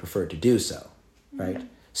probably prefer to do so, right? Mm-hmm.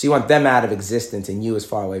 So you want them out of existence and you as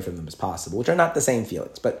far away from them as possible, which are not the same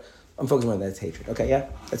feelings, but I'm focusing on that's hatred. Okay, yeah,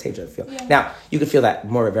 that's hatred I feel. Yeah. Now, you could feel that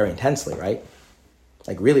more very intensely, right?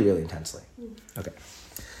 Like really, really intensely. Okay.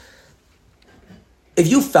 If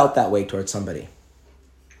you felt that way towards somebody,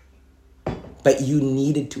 but you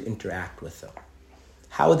needed to interact with them,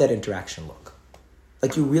 how would that interaction look?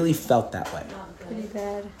 Like you really felt that way. Pretty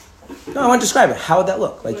bad. No, I want to describe it. How would that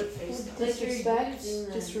look? Like Disrespect,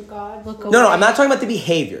 disregard. Look no, away. I'm not talking about the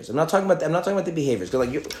behaviors. I'm not talking about the behaviors. Because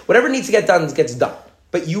like whatever needs to get done gets done.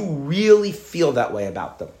 But you really feel that way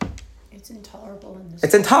about them. It's intolerable in this.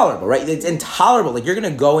 It's intolerable, right? It's intolerable. Like you're gonna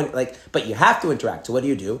go and like, but you have to interact. So what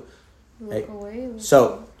do? Right? Look away.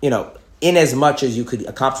 So in as much as you could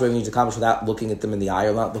accomplish what you need to accomplish without looking at them in the eye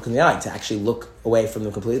or not looking in the eye, to actually look away from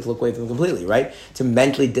them completely, right? To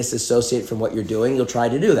mentally disassociate from what you're doing, you'll try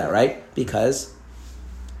to do that, right? Because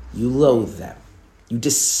you loathe them. You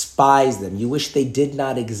despise them. You wish they did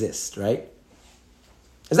not exist, right?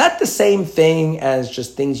 Is that the same thing as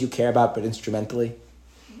just things you care about but instrumentally?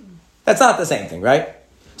 That's not the same thing, right?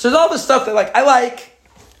 So there's all this stuff that I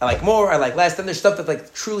like more, I like less. Then there's stuff that's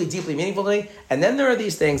like truly deeply meaningful to me. And then there are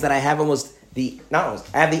these things that I have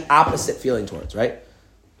I have the opposite feeling towards, right?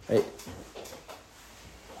 Right?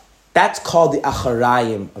 That's called the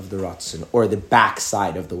acharayim of the ratzon, or the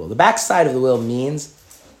backside of the will. The backside of the will means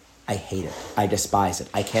I hate it. I despise it.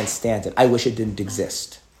 I can't stand it. I wish it didn't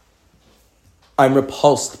exist. I'm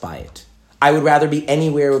repulsed by it. I would rather be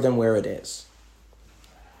anywhere than where it is.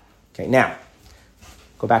 Okay, now,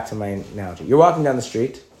 go back to my analogy. You're walking down the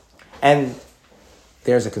street, and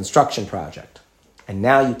there's a construction project, and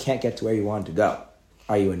now you can't get to where you wanted to go.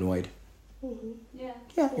 Are you annoyed? Mm-hmm. Yeah.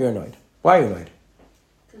 Yeah, you're annoyed. Why are you annoyed?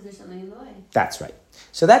 Because there's something in the way. That's right.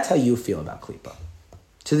 So that's how you feel about Klipot.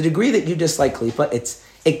 To the degree that you dislike Klipot,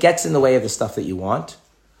 it gets in the way of the stuff that you want,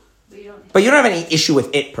 but you don't have any issue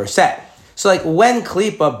with it per se. So like when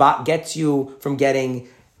Klipot gets you from getting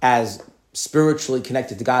as spiritually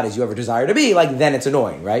connected to God as you ever desire to be, like then it's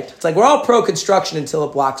annoying, right? It's like we're all pro-construction until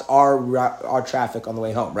it blocks our traffic on the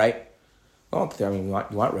way home, right? Well, I mean, you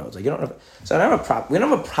want roads. Like you don't have, so I don't have a problem. We don't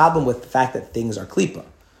have a problem with the fact that things are Klipot.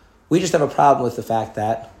 We just have a problem with the fact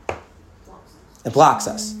that it blocks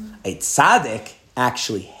us. A tzaddik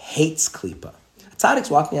actually hates Klipot. A tzaddik's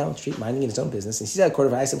walking down the street, minding his own business, and he sees out a quarter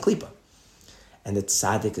of an eye some Klipot. And the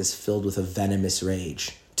tzaddik is filled with a venomous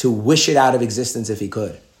rage to wish it out of existence if he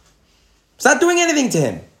could. It's not doing anything to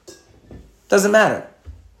him. Doesn't matter.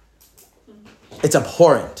 It's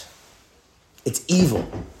abhorrent. It's evil.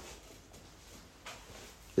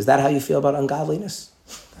 Is that how you feel about ungodliness?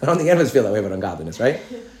 I don't think any of us feel that way about ungodliness, right?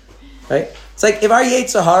 Right? It's like if our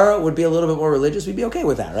Yetzer Hara would be a little bit more religious, we'd be okay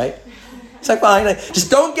with that, right? It's like, fine, just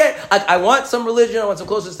don't get, I want some religion, I want some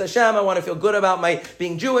closeness to Hashem, I want to feel good about my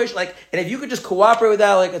being Jewish, and if you could just cooperate with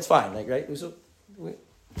that, it's fine, right?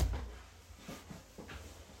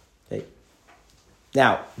 Okay.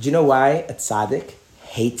 Now, do you know why a tzaddik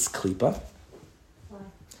hates Klipot? Why?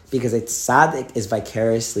 Because a tzaddik is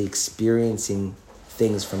vicariously experiencing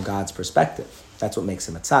things from God's perspective. That's what makes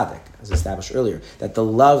him a tzaddik, as established earlier. That the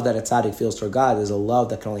love that a tzaddik feels toward God is a love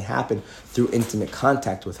that can only happen through intimate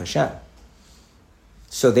contact with Hashem.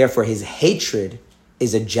 So therefore, his hatred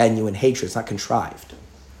is a genuine hatred. It's not contrived.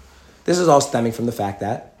 This is all stemming from the fact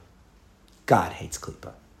that God hates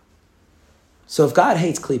Klipot. So if God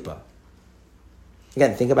hates Klipot,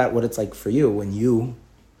 again, think about what it's like for you when you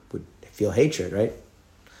would feel hatred, right?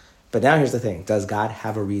 But now here's the thing. Does God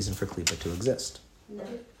have a reason for Klipot to exist? No.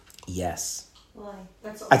 Yes. Why?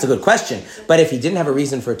 That's a good question. But if he didn't have a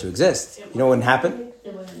reason for it to exist, you know what would happen?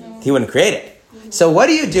 It wouldn't. He wouldn't create it. So what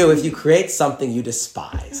do you do if you create something you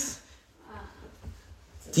despise?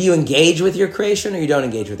 Do you engage with your creation or you don't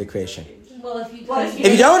engage with the creation? Well, if you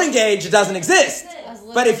If you don't engage, it doesn't exist. As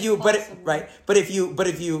little But if as you, possible.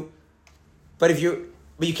 but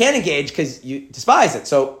you can't engage because you despise it.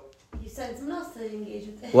 So you send someone else to engage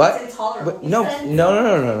with it. what? It's intolerable. But no.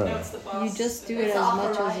 No, it's the boss. You just do it It's as the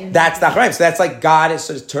much as you. That's not right. So that's like God is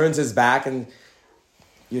sort of turns his back and,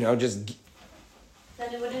 just.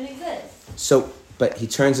 Then it wouldn't exist. So, but he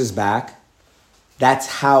turns his back. That's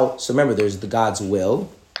how. So remember, there's the God's will,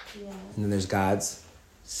 Yeah. and then there's God's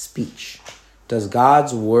speech. Does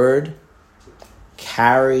God's word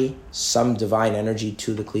carry some divine energy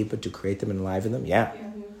to the Klipot to create them and enliven them? Yeah.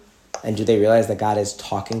 And do they realize that God is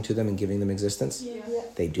talking to them and giving them existence? Yeah.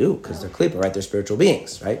 They do, because they're Klipot, right? They're spiritual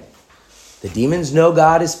beings, right? The demons know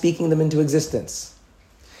God is speaking them into existence.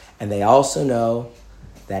 And they also know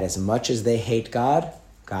that as much as they hate God,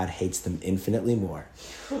 God hates them infinitely more.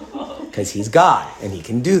 Because he's God, and he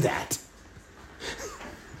can do that.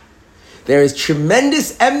 There is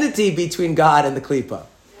tremendous enmity between God and the Klipot.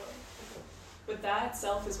 But that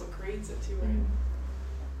itself is what creates it too, right?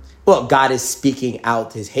 Well, God is speaking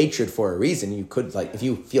out his hatred for a reason. You could, if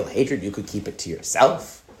you feel hatred, you could keep it to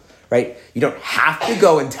yourself, right? You don't have to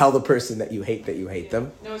go and tell the person that you hate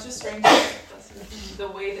them. No, it's just strange that the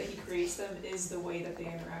way that he creates them is the way that they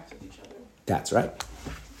interact with each other. That's right.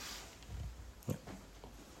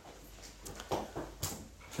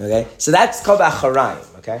 Okay, so that's called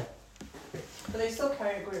Acharayim, okay? But they still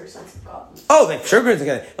carry a greater sense of God. Oh, they sure agree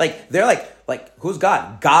together. They're like, who's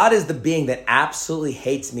God? God is the being that absolutely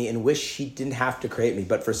hates me and wish he didn't have to create me,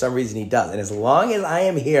 but for some reason he does. And as long as I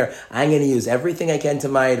am here, I'm going to use everything I can to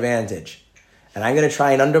my advantage. And I'm going to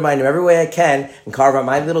try and undermine him every way I can and carve out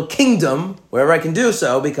my little kingdom wherever I can do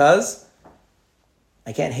so, because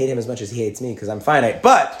I can't hate him as much as he hates me because I'm finite,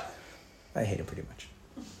 but I hate him pretty much.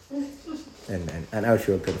 And I would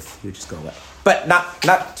feel good if you just go away. But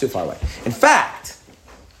not too far away. In fact,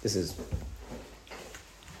 this is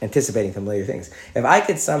anticipating familiar things. If I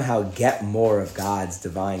could somehow get more of God's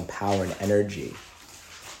divine power and energy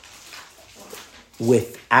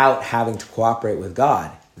without having to cooperate with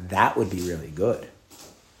God, that would be really good.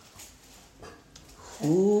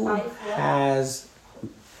 Who has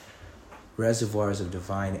reservoirs of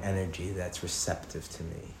divine energy that's receptive to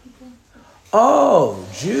me? Oh,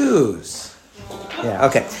 Jews. Yeah,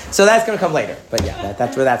 okay. So that's going to come later. But yeah,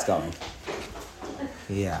 that's where that's going.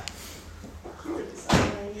 Yeah.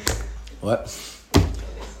 What?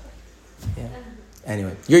 Yeah.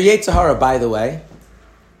 Anyway, your Yetzer Hara, by the way,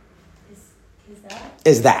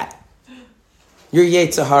 is that. Your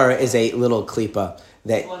Yetzer Hara is a little klipa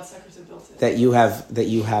that you have,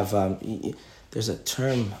 there's a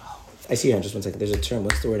term. I see here in just 1 second. There's a term.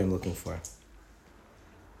 What's the word I'm looking for?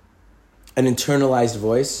 An internalized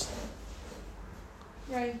voice.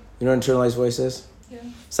 Right. You know what an internalized voice is? Yeah.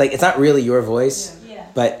 It's not really your voice, Yeah.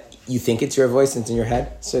 but you think it's your voice and it's in your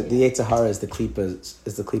head. So the Yetzer Hara is the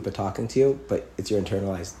klipa talking to you, but you've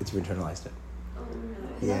internalized it.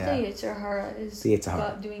 Is that the Yetzer Hara? Is The Yetzer Hara.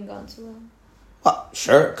 God doing God's will? Well,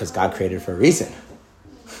 sure, because God created it for a reason.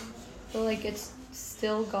 But it's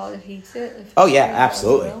still God hates it. If Oh it's yeah, doing God's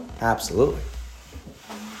absolutely, will? absolutely.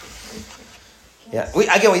 Yeah, we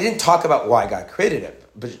didn't talk about why God created it,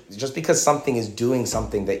 but just because something is doing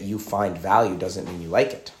something that you find value doesn't mean you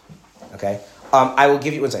like it. Okay, I will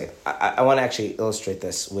give you 1 second. I want to actually illustrate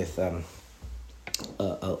this with a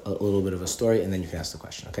little bit of a story, and then you can ask the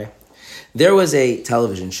question. Okay, there was a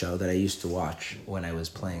television show that I used to watch when I was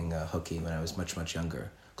playing hooky when I was much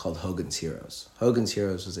younger, called Hogan's Heroes. Hogan's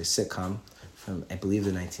Heroes was a sitcom from, I believe,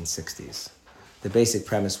 the 1960s. The basic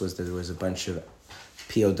premise was that there was a bunch of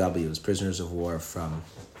POWs, prisoners of war from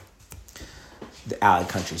the Allied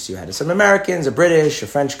countries. So you had some Americans, a British, a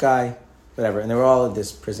French guy, whatever, and they were all in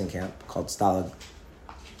this prison camp called Stalag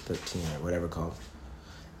 13 or whatever called.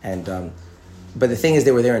 And but the thing is,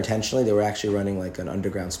 they were there intentionally. They were actually running an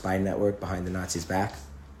underground spy network behind the Nazis' back.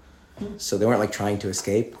 So they weren't trying to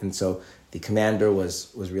escape. And so the commander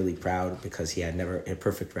was really proud because he had a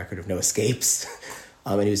perfect record of no escapes.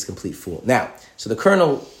 And he was a complete fool. Now, so the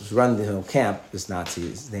colonel who's running the whole camp, this Nazi,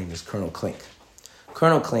 his name is Colonel Klink.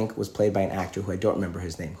 Colonel Klink was played by an actor who I don't remember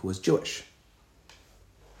his name, who was Jewish.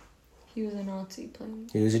 He was a Nazi playing.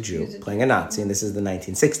 He was a Jew playing a Nazi, and this is the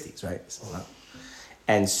 1960s, right?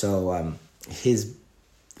 And so his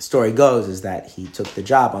story goes is that he took the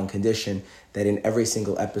job on condition that in every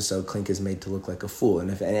single episode, Klink is made to look like a fool.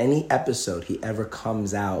 And if in any episode he ever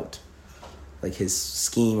comes out, like his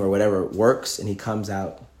scheme or whatever works, and he comes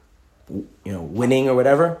out, winning or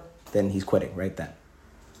whatever, then he's quitting right then.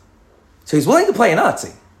 So he's willing to play a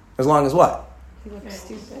Nazi, as long as what? He looks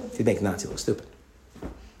stupid. He make the Nazi look stupid. Oh,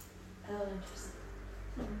 interesting.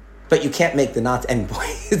 But you can't make the Nazi, and boy,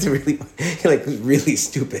 it's really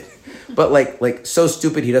stupid. But like so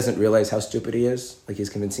stupid he doesn't realize how stupid he is. Like he's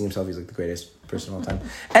convincing himself he's like the greatest person of all time.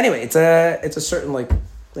 Anyway, it's a certain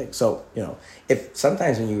thing. So, if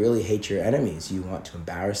sometimes when you really hate your enemies, you want to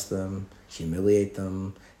embarrass them, humiliate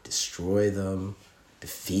them, destroy them,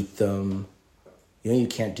 defeat them. You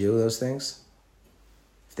can't do those things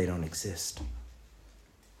if they don't exist.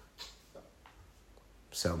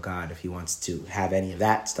 So God, if he wants to have any of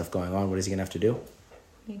that stuff going on, what is he going to have to do?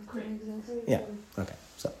 Make them exist. Yeah. Okay.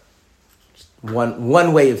 So just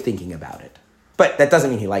one way of thinking about it. But that doesn't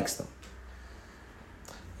mean he likes them.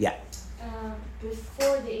 Yeah.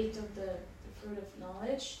 Before they ate of the fruit of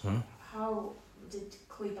knowledge, how did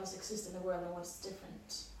Klipos exist in the world, and what's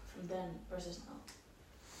different from then versus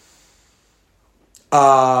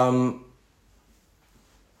now?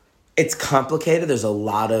 It's complicated. There's a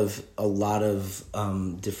lot of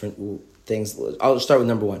different things. I'll start with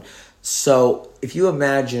number one. So if you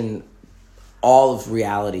imagine all of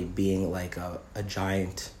reality being like a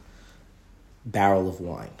giant barrel of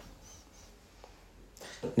wine.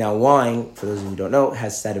 Now wine, for those of you who don't know,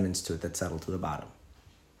 has sediments to it that settle to the bottom.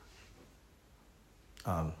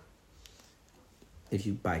 If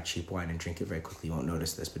you buy cheap wine and drink it very quickly, you won't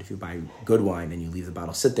notice this. But if you buy good wine and you leave the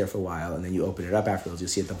bottle sit there for a while and then you open it up afterwards, you'll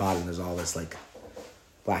see at the bottom there's all this like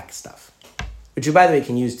black stuff. Which you, by the way,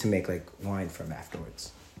 can use to make like wine from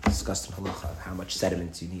afterwards. Discussed in halacha how much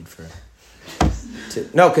sediments you need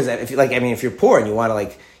because if you're poor and you want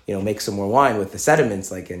to make some more wine with the sediments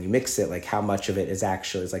and you mix it, like how much of it is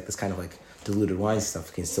actually it's like this kind of like diluted wine stuff.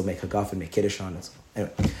 You can still make hagaf and make kiddush on it.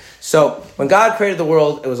 Anyway, so when God created the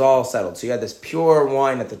world, it was all settled. So you had this pure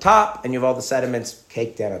wine at the top, and you have all the sediments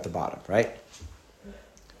caked down at the bottom, right?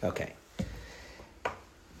 Okay.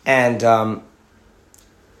 And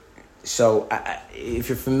so if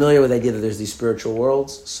you're familiar with the idea that there's these spiritual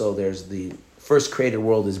worlds, so there's the first created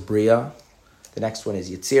world is Bria, the next one is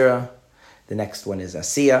Yetzirah, the next one is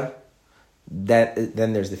Asiya,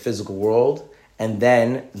 then there's the physical world, and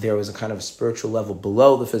then there was a kind of a spiritual level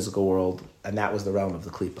below the physical world, and that was the realm of the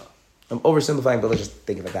Klipot. I'm oversimplifying, but let's just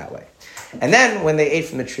think of it that way. And then when they ate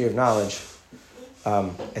from the tree of knowledge,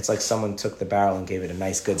 it's like someone took the barrel and gave it a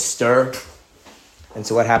nice good stir. And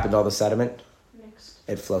so what happened to all the sediment? Mixed.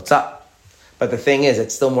 It floats up. But the thing is,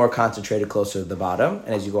 it's still more concentrated closer to the bottom,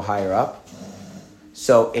 and as you go higher up.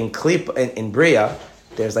 So in Bria,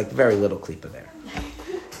 there's like very little Klipa there.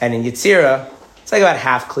 And in Yetzirah, it's like about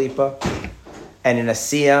half Klipa. And in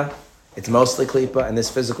Asiya, it's mostly Klipa, and this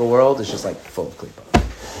physical world is just like full of Klipa.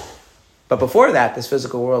 But before that, this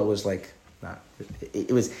physical world was like not.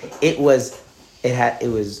 It was.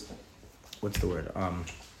 What's the word?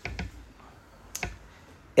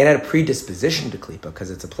 It had a predisposition to Klipa because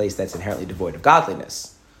it's a place that's inherently devoid of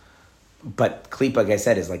godliness. But Klipa, like I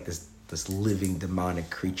said, is like this living demonic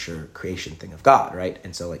creation thing of God, right?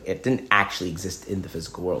 And so like it didn't actually exist in the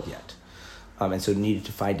physical world yet. And so it needed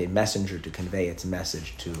to find a messenger to convey its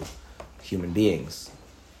message to human beings.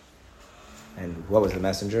 And what was the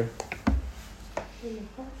messenger?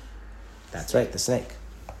 That's right, the snake.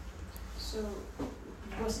 So,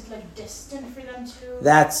 was it like destined for them to?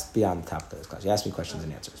 That's beyond the topic of this class. You asked me questions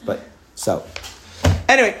and answers. But, so,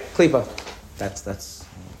 anyway, Klipot. That's,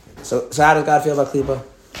 so how does God feel about Klipot?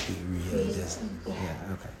 He really does. Yeah,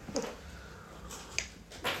 okay.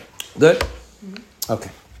 Good? Mm-hmm.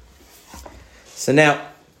 Okay. So now,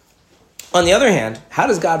 on the other hand, how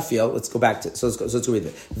does God feel? Let's go back to, let's go read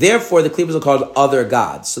it. Therefore, the Klipos are called other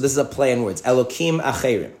gods. So this is a play on words. Elokim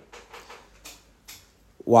acherim.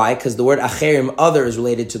 Why? Because the word acherim, other, is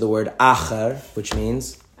related to the word acher, which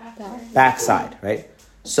means backside, right?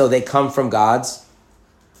 So they come from God's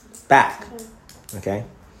back. Okay?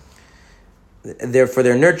 Therefore,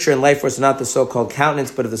 their nurture and life force are not the so-called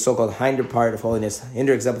countenance, but of the so-called hinder part of holiness.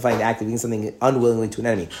 Hinder exemplifying the act of being something unwillingly to an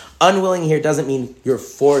enemy. Unwilling here doesn't mean you're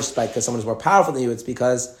forced because someone is more powerful than you. It's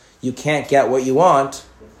because you can't get what you want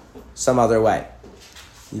some other way.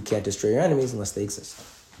 You can't destroy your enemies unless they exist.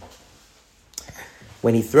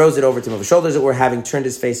 When he throws it over to him over his shoulders, it were having turned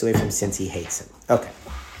his face away from him since he hates him. Okay.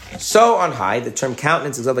 So on high, the term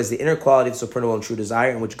countenance exemplifies the inner quality of supernal and true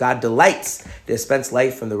desire in which God delights to dispense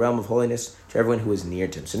life from the realm of holiness to everyone who is near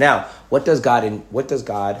to him. So now, what does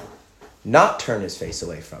God not turn his face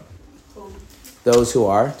away from? Those who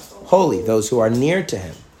are holy, those who are near to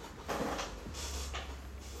him.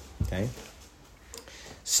 Okay?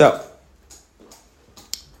 So,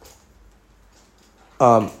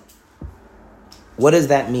 what does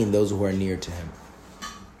that mean, those who are near to him?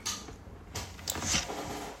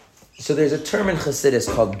 So there's a term in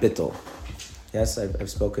Chassidus called bittul. Yes, I've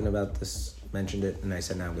spoken about this, mentioned it, and I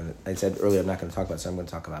said earlier I'm not going to talk about it, so I'm going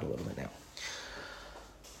to talk about it a little bit now.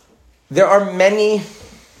 There are many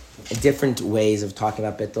different ways of talking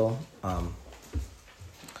about bittul.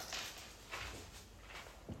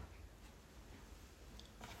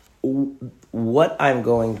 What I'm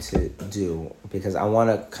going to do, because I want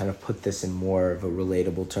to kind of put this in more of a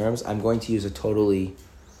relatable terms, I'm going to use a totally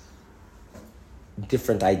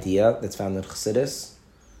different idea that's found in Chassidus,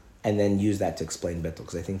 and then use that to explain bittul,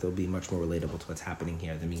 because I think they'll be much more relatable to what's happening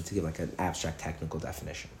here than me to give like an abstract technical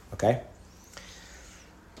definition. Okay?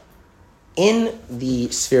 In the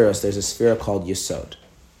spheros, there's a sphere called Yesod.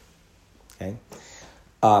 Okay?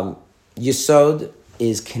 Yesod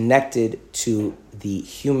is connected to the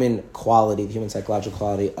human quality, the human psychological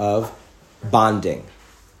quality of bonding.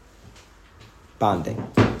 Bonding.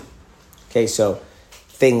 Okay, so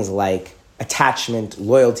things like attachment,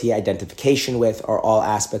 loyalty, identification with are all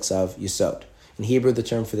aspects of Yesod. In Hebrew, the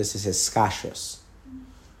term for this is hiskashrus.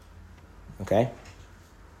 Okay?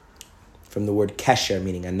 From the word kesher,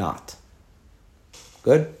 meaning a knot.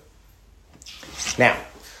 Good? Now,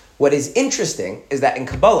 what is interesting is that in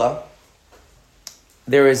Kabbalah,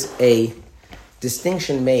 there is a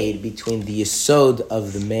distinction made between the Yesod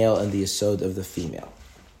of the male and the Yesod of the female.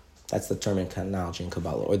 That's the terminology in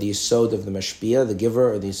Kabbalah. Or the Yesod of the Mashpia, the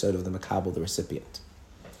giver, or the Yesod of the Makabel, the recipient.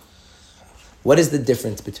 What is the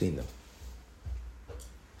difference between them?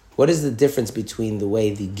 What is the difference between the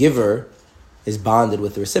way the giver is bonded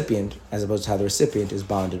with the recipient as opposed to how the recipient is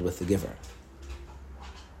bonded with the giver?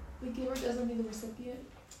 The giver doesn't need the recipient.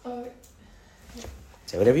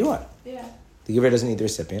 Say whatever you want. Yeah. The giver doesn't need the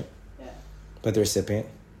recipient. Yeah. But the recipient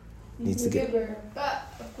needs the giver. But,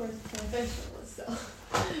 of course, it's conventional, so.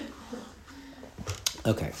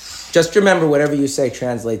 Okay. Just remember, whatever you say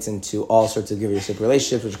translates into all sorts of giver-recipient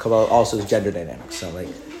relationships, which Kabbalah also is gender dynamics. So, I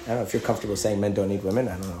don't know if you're comfortable saying men don't need women.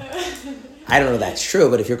 I don't know. I don't know that's true,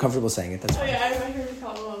 but if you're comfortable saying it, that's fine. Oh, yeah, I heard the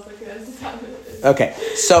Kabbalah. I was like, that's just how it is. Okay.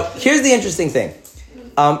 So, here's the interesting thing.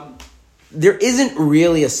 There isn't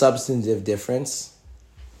really a substantive difference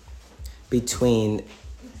between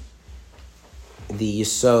the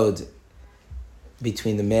Yesod,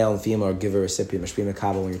 between the male and female, or giver, recipient, Mashpia,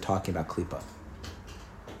 Makabel, when you're talking about Klipot.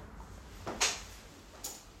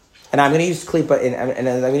 And I'm going to use Klipot, and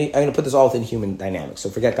I'm going to put this all within human dynamics. So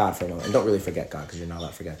forget God for a moment. And don't really forget God, because you're not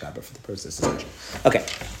allowed to forget God, but for the purpose of this discussion. Okay.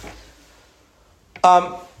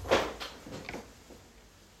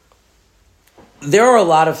 There are a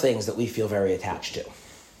lot of things that we feel very attached to.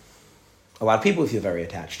 A lot of people we feel very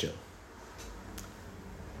attached to.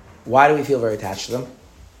 Why do we feel very attached to them?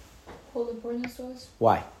 Hold importance to us.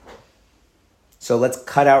 Why? So let's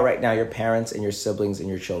cut out right now your parents and your siblings and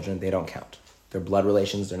your children. They don't count. They're blood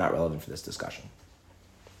relations. They're not relevant for this discussion.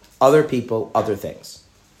 Other people, other things.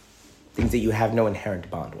 Things that you have no inherent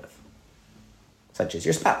bond with. Such as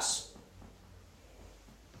your spouse.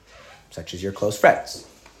 Such as your close friends.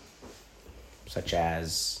 Such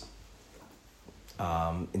as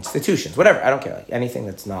institutions. Whatever. I don't care. Like anything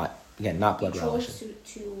that's not, again, not blood relations.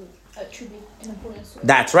 To attribute an importance to it.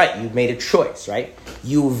 That's right. You've made a choice, right?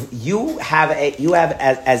 You have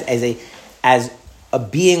as a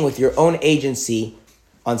being with your own agency,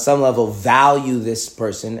 on some level, value this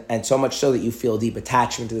person, and so much so that you feel deep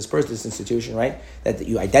attachment to this person, this institution, right? That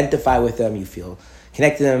you identify with them, you feel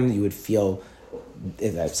connected to them, you would feel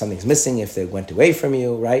if something's missing if they went away from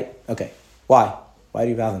you, right? Okay. Why? Why do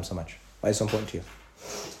you value them so much? Why is it so important to you?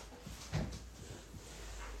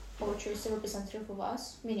 Poetry is a representative of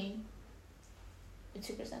us, meaning it's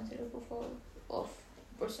representative of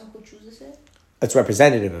the person who chooses it. It's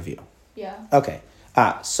representative of you. Yeah. Okay.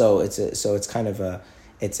 So it's kind of a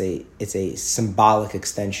symbolic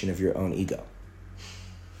extension of your own ego.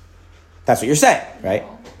 That's what you're saying, right?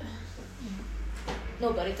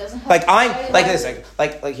 No, but it doesn't have Like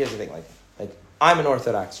here's the thing, like I'm an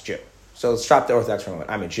Orthodox Jew. So let's drop the Orthodox for a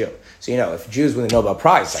moment. I'm a Jew. So if Jews win the Nobel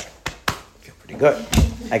Prize, like I feel pretty good.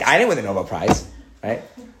 Like I didn't win the Nobel Prize, right?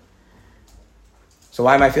 So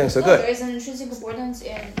why am I feeling so good? There is an intrinsic importance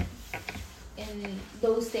in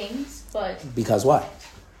those things, but Because why?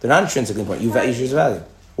 They're not intrinsically important. You choose value.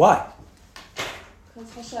 Why? because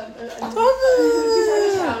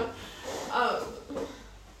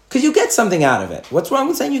Because you get something out of it. What's wrong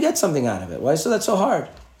with saying you get something out of it? Why is that so hard?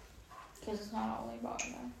 Because it's not only about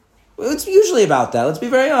that. Well, it's usually about that. Let's be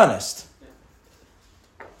very honest.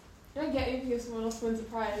 I get anything if someone else wins a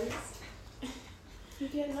prize.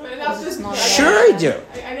 But that's just Sure I do.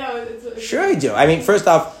 I know. It's Sure I do. I mean, first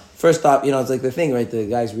off, it's like the thing, right? The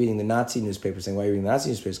guy's reading the Nazi newspaper saying, why are you reading the Nazi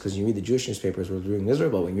newspapers? Because you read the Jewish newspapers, we're doing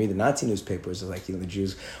miserable. When you read the Nazi newspapers, it's like, the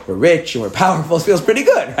Jews were rich and were powerful. It feels pretty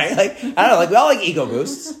good, right? Like, I don't know, like we all like ego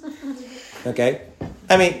boosts. Okay?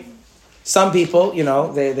 I mean, some people,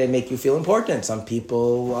 they make you feel important. Some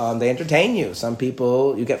people, they entertain you. Some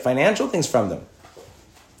people, you get financial things from them.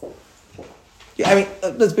 I mean,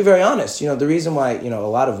 let's be very honest. The reason why, a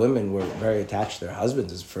lot of women were very attached to their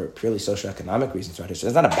husbands is for purely socioeconomic reasons throughout history.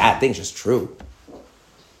 It's not a bad thing, it's just true.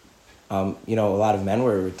 A lot of men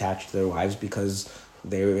were attached to their wives because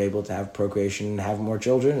they were able to have procreation and have more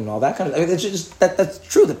children and all that kind of. I mean, it's just that's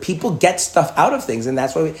true. That people get stuff out of things, and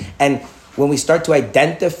that's why. And when we start to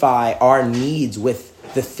identify our needs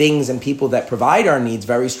with the things and people that provide our needs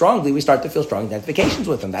very strongly, we start to feel strong identifications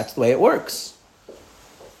with them. That's the way it works.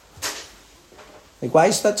 Like, why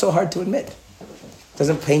is that so hard to admit?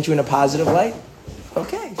 Doesn't paint you in a positive light?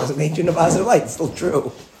 Okay, doesn't paint you in a positive light. It's still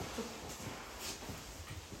true.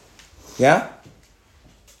 Yeah?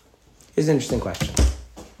 Here's an interesting question.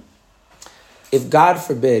 If God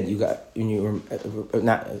forbid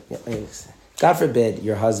God forbid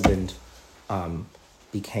your husband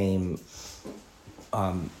became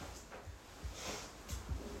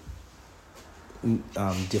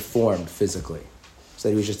deformed physically, so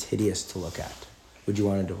that he was just hideous to look at, would you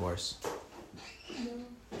want a divorce? No.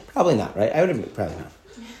 Probably not, right? I would have probably not.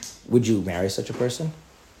 Would you marry such a person?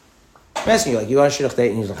 I'm asking you, like, you want a shidduch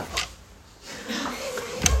date, and he's like,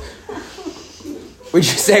 would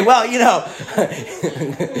you say, well,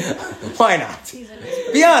 why not?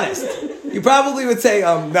 Be honest. You probably would say,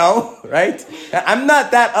 no, right? I'm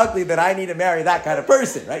not that ugly that I need to marry that kind of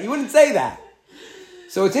person, right? You wouldn't say that.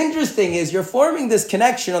 So what's interesting is you're forming this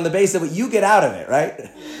connection on the basis of what you get out of it, right?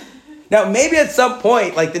 Now, maybe at some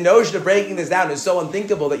point, like, the notion of breaking this down is so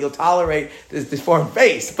unthinkable that you'll tolerate this deformed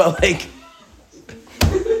face, but like,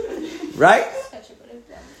 right?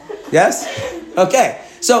 Yes? Okay.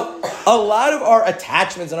 So a lot of our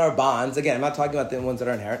attachments and our bonds, again, I'm not talking about the ones that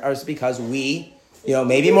are inherent, are because we,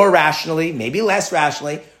 maybe more rationally, maybe less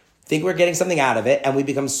rationally, think we're getting something out of it, and we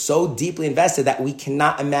become so deeply invested that we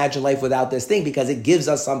cannot imagine life without this thing because it gives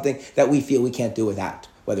us something that we feel we can't do without,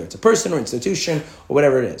 whether it's a person or institution or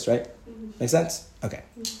whatever it is, right? Make sense? Okay.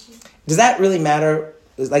 Does that really matter?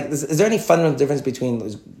 Is there any fundamental difference between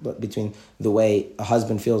the way a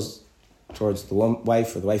husband feels towards the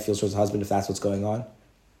wife or the wife feels towards the husband if that's what's going on?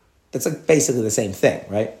 That's like basically the same thing,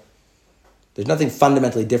 right? There's nothing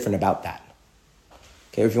fundamentally different about that.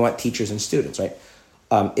 Okay, if you want teachers and students, right?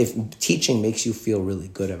 If teaching makes you feel really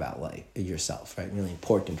good about life, yourself, right? Really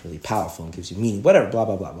important, really powerful, and gives you meaning, whatever, blah,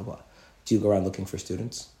 blah, blah, blah, blah. Do you go around looking for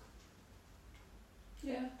students?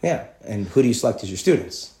 Yeah. Yeah. And who do you select as your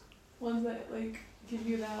students? Ones that, give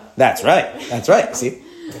you that. That's right. See?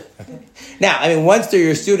 Okay. Now, I mean, once they're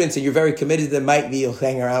your students and you're very committed to them, you'll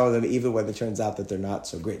hang around with them even when it turns out that they're not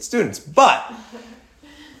so great students. But,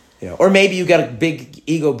 or maybe you get a big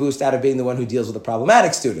ego boost out of being the one who deals with the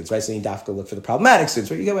problematic students, right? So you have to look for the problematic students.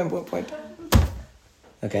 Right? You get my point?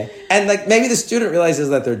 Okay. And maybe the student realizes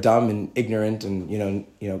that they're dumb and ignorant and,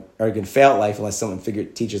 are going to fail at life unless someone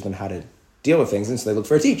teaches them how to deal with things. And so they look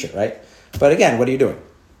for a teacher, right? But again, what are you doing?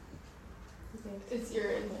 It's your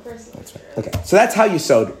person. That's right. Okay. So that's how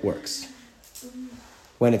Yesod works.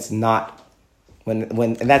 When it's not,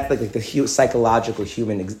 and that's like the psychological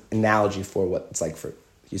human analogy for what it's like for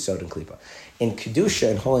Yesod and Klipot. In Kedusha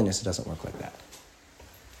and holiness, it doesn't work like that.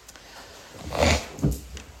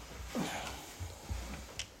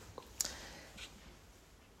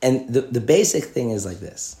 And the basic thing is like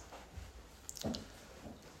this.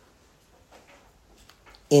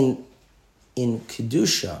 In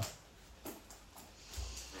Kedusha,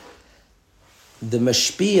 the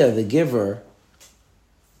mashpia, the giver,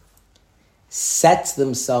 sets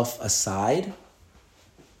themselves aside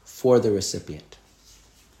for the recipient.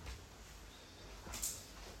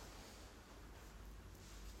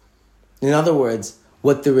 In other words,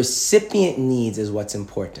 what the recipient needs is what's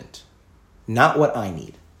important, not what I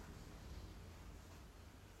need.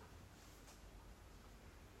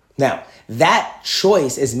 Now, that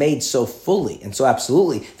choice is made so fully and so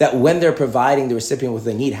absolutely that when they're providing the recipient with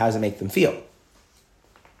what they need, how does it make them feel? It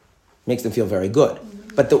makes them feel very good.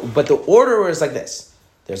 But the order is like this.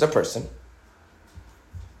 There's a person.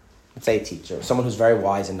 let's say a teacher, someone who's very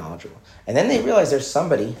wise and knowledgeable. And then they realize there's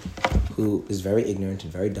somebody who is very ignorant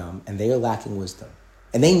and very dumb, and they are lacking wisdom.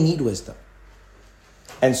 And they need wisdom.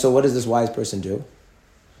 And so what does this wise person do?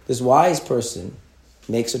 This wise person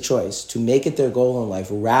makes a choice to make it their goal in life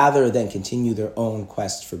rather than continue their own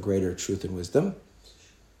quest for greater truth and wisdom,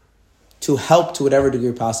 to help to whatever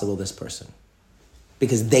degree possible this person,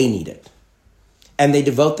 because they need it. And they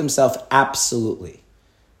devote themselves absolutely.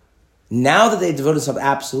 Now that they devote themselves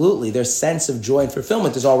absolutely, their sense of joy and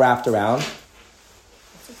fulfillment is all wrapped around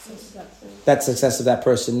that success of that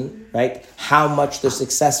person, right? How much they're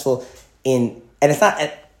successful in, and it's not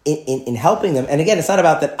in helping them. And again, it's not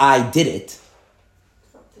about that I did it,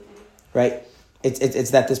 right?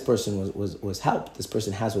 It's that this person was helped. This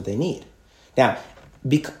person has what they need. Now,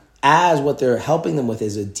 as what they're helping them with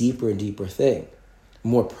is a deeper and deeper thing,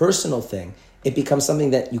 more personal thing, it becomes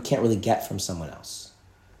something that you can't really get from someone else,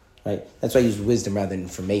 right? That's why I use wisdom rather than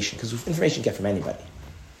information, because information you get from anybody.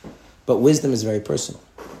 But wisdom is very personal.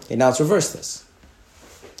 Okay, now let's reverse this.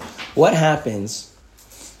 What happens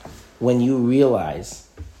when you realize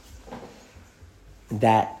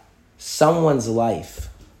that someone's life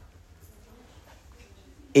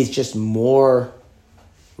is just more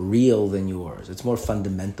real than yours? It's more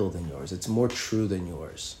fundamental than yours. It's more true than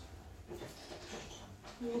yours.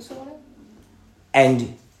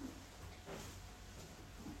 And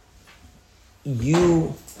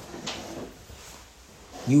you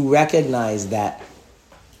recognize that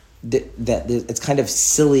it's kind of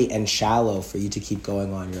silly and shallow for you to keep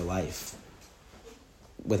going on your life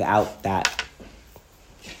without that.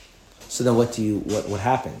 So then what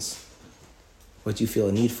happens? What do you feel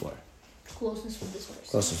a need for? Closeness with this person.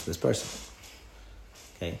 Closeness with this person.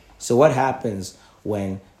 Okay. So what happens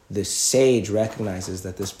when the sage recognizes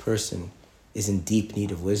that this person is in deep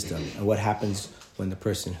need of wisdom? And what happens when the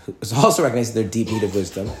person who is also recognizing their deep need of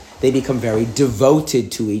wisdom, they become very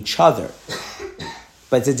devoted to each other.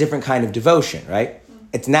 But it's a different kind of devotion, right?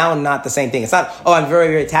 It's now not the same thing. It's not, I'm very,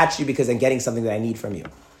 very attached to you because I'm getting something that I need from you.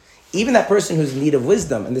 Even that person who's in need of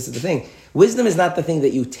wisdom, and this is the thing, wisdom is not the thing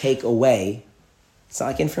that you take away. It's not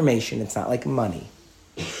like information. It's not like money.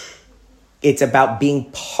 It's about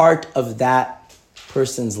being part of that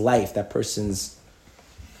person's life, that person's,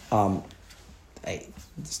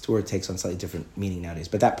 this word takes on slightly different meaning nowadays,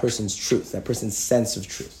 but that person's truth, that person's sense of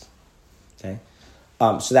truth. Okay?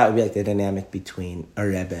 So that would be like the dynamic between a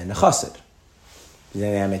Rebbe and a Chassid. The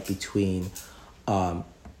dynamic between a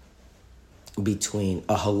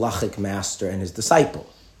halachic master and his disciple.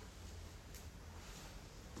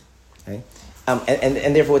 Okay?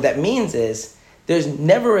 And therefore what that means is there's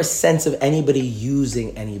never a sense of anybody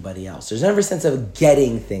using anybody else. There's never a sense of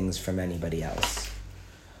getting things from anybody else.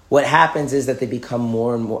 What happens is that they become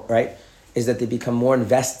more and more, right? Is that they become more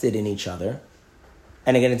invested in each other.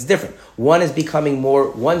 And again, it's different. One's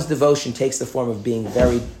devotion takes the form of being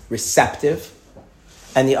very receptive,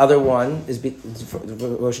 and the other one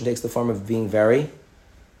devotion takes the form of being very,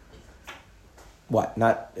 what?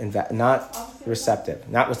 Not receptive.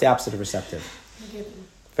 Not what's the opposite of receptive?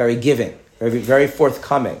 Very giving. Very, very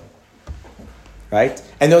forthcoming. Right?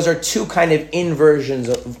 And those are two kind of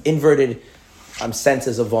inverted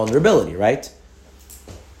senses of vulnerability, right?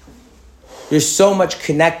 You're so much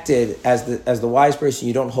connected as the wise person,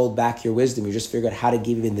 you don't hold back your wisdom. You just figure out how to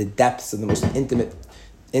give in the depths and the most intimate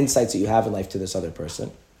insights that you have in life to this other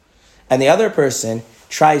person. And the other person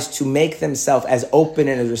tries to make themselves as open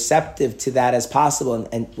and as receptive to that as possible,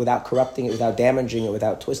 and without corrupting it, without damaging it,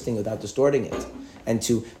 without twisting it, without distorting it, and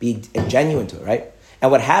to be genuine to it, right?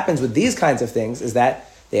 And what happens with these kinds of things is that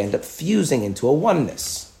they end up fusing into a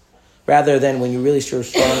oneness. Rather than when you really share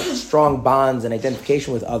strong bonds and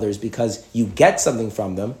identification with others because you get something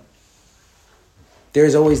from them,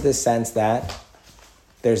 there's always this sense that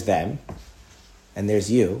there's them and there's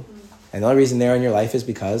you. And the only reason they're in your life is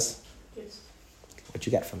because what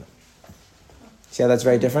you get from them. See how that's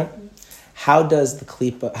very different? How does the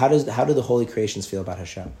Klipot, how do the holy creations feel about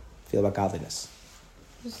Hashem? Feel about godliness?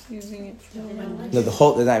 Just using it for No,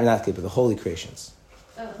 not Klipot, the holy creations.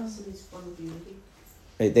 So it's form of unity.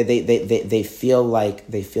 They feel like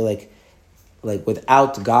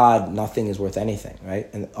without God, nothing is worth anything, right?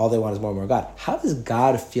 And all they want is more and more God. How does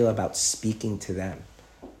God feel about speaking to them?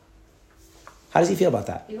 How does he feel about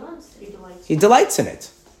that? He wants to. He delights in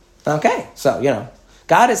it. Okay, so,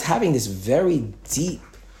 God is having this very deep,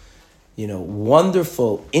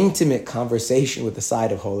 wonderful, intimate conversation with the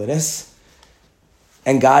side of holiness.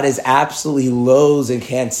 And God is absolutely loathes and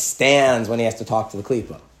can't stand when he has to talk to the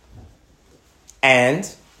Klipot.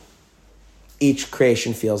 And each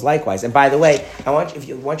creation feels likewise. And by the way, I want you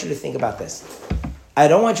to think about this. I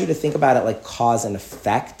don't want you to think about it like cause and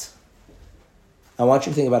effect. I want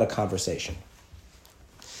you to think about a conversation.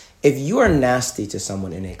 If you are nasty to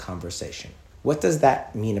someone in a conversation, what does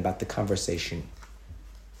that mean about the conversation?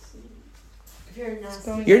 If you're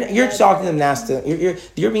nasty. You're talking to them nasty.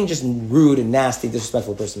 You're being just rude and nasty,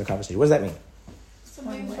 disrespectful person in the conversation. What does that mean?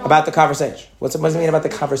 About the conversation. What does it mean about the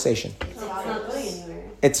conversation? It's not going anywhere.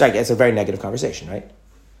 It's a very negative conversation, right?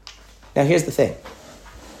 Now here's the thing.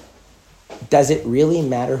 Does it really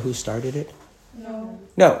matter who started it?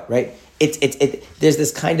 No, right? There's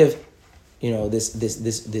this kind of,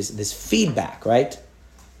 this feedback, right?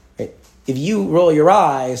 If you roll your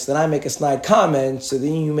eyes, then I make a snide comment, so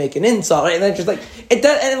then you make an insult, right? And then just like it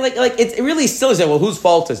does, and it really still is. Well, whose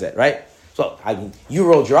fault is it, right? So you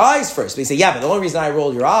rolled your eyes first. But you say, yeah, but the only reason I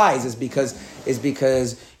rolled your eyes is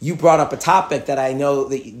because you brought up a topic that I know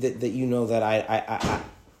that you know that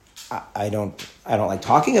I don't like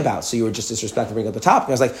talking about. So you were just disrespectful to bring up the topic.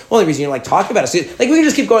 And I was like, well, the reason you don't like talking about it. So we can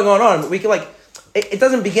just keep going on. We can it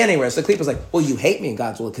doesn't begin anywhere. So Klipot was like, well, you hate me, and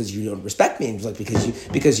God's because you don't respect me. And it was like,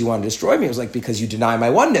 because you want to destroy me. It was like, because you deny my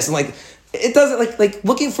oneness. And it doesn't like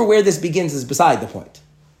looking for where this begins is beside the point.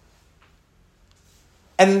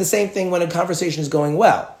 And then the same thing when a conversation is going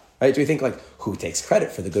well, right? Do we think who takes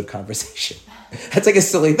credit for the good conversation? That's a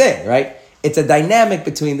silly thing, right? It's a dynamic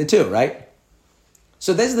between the two, right?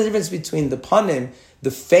 So this is the difference between the panim,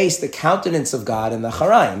 the face, the countenance of God, and the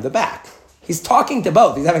charayim, the back. He's talking to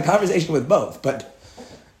both. He's having a conversation with both, but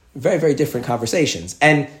very, very different conversations.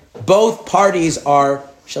 And both parties are,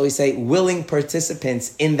 shall we say, willing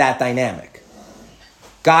participants in that dynamic.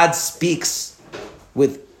 God speaks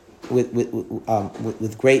with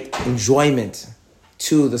great enjoyment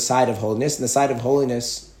to the side of holiness, and the side of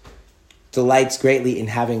holiness delights greatly in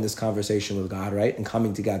having this conversation with God, right? And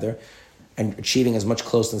coming together and achieving as much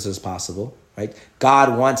closeness as possible, right?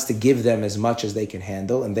 God wants to give them as much as they can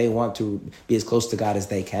handle, and they want to be as close to God as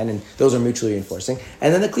they can, and those are mutually reinforcing.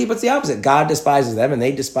 And then the Klipot's the opposite. God despises them, and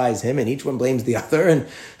they despise him, and each one blames the other, and,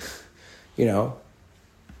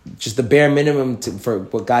 just the bare minimum for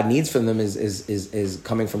what God needs from them is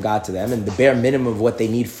coming from God to them, and the bare minimum of what they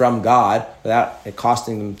need from God, without it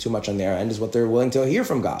costing them too much on their end, is what they're willing to hear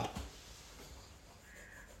from God.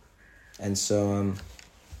 And so,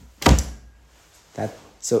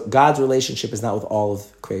 so God's relationship is not with all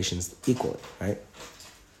of creations equally, right?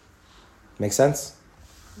 Make sense?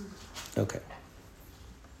 Okay.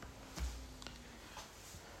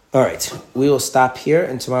 All right, we will stop here,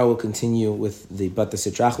 and tomorrow we'll continue with the Bata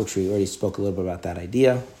Sitrach, which we already spoke a little bit about that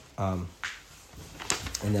idea, and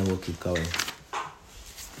then we'll keep going.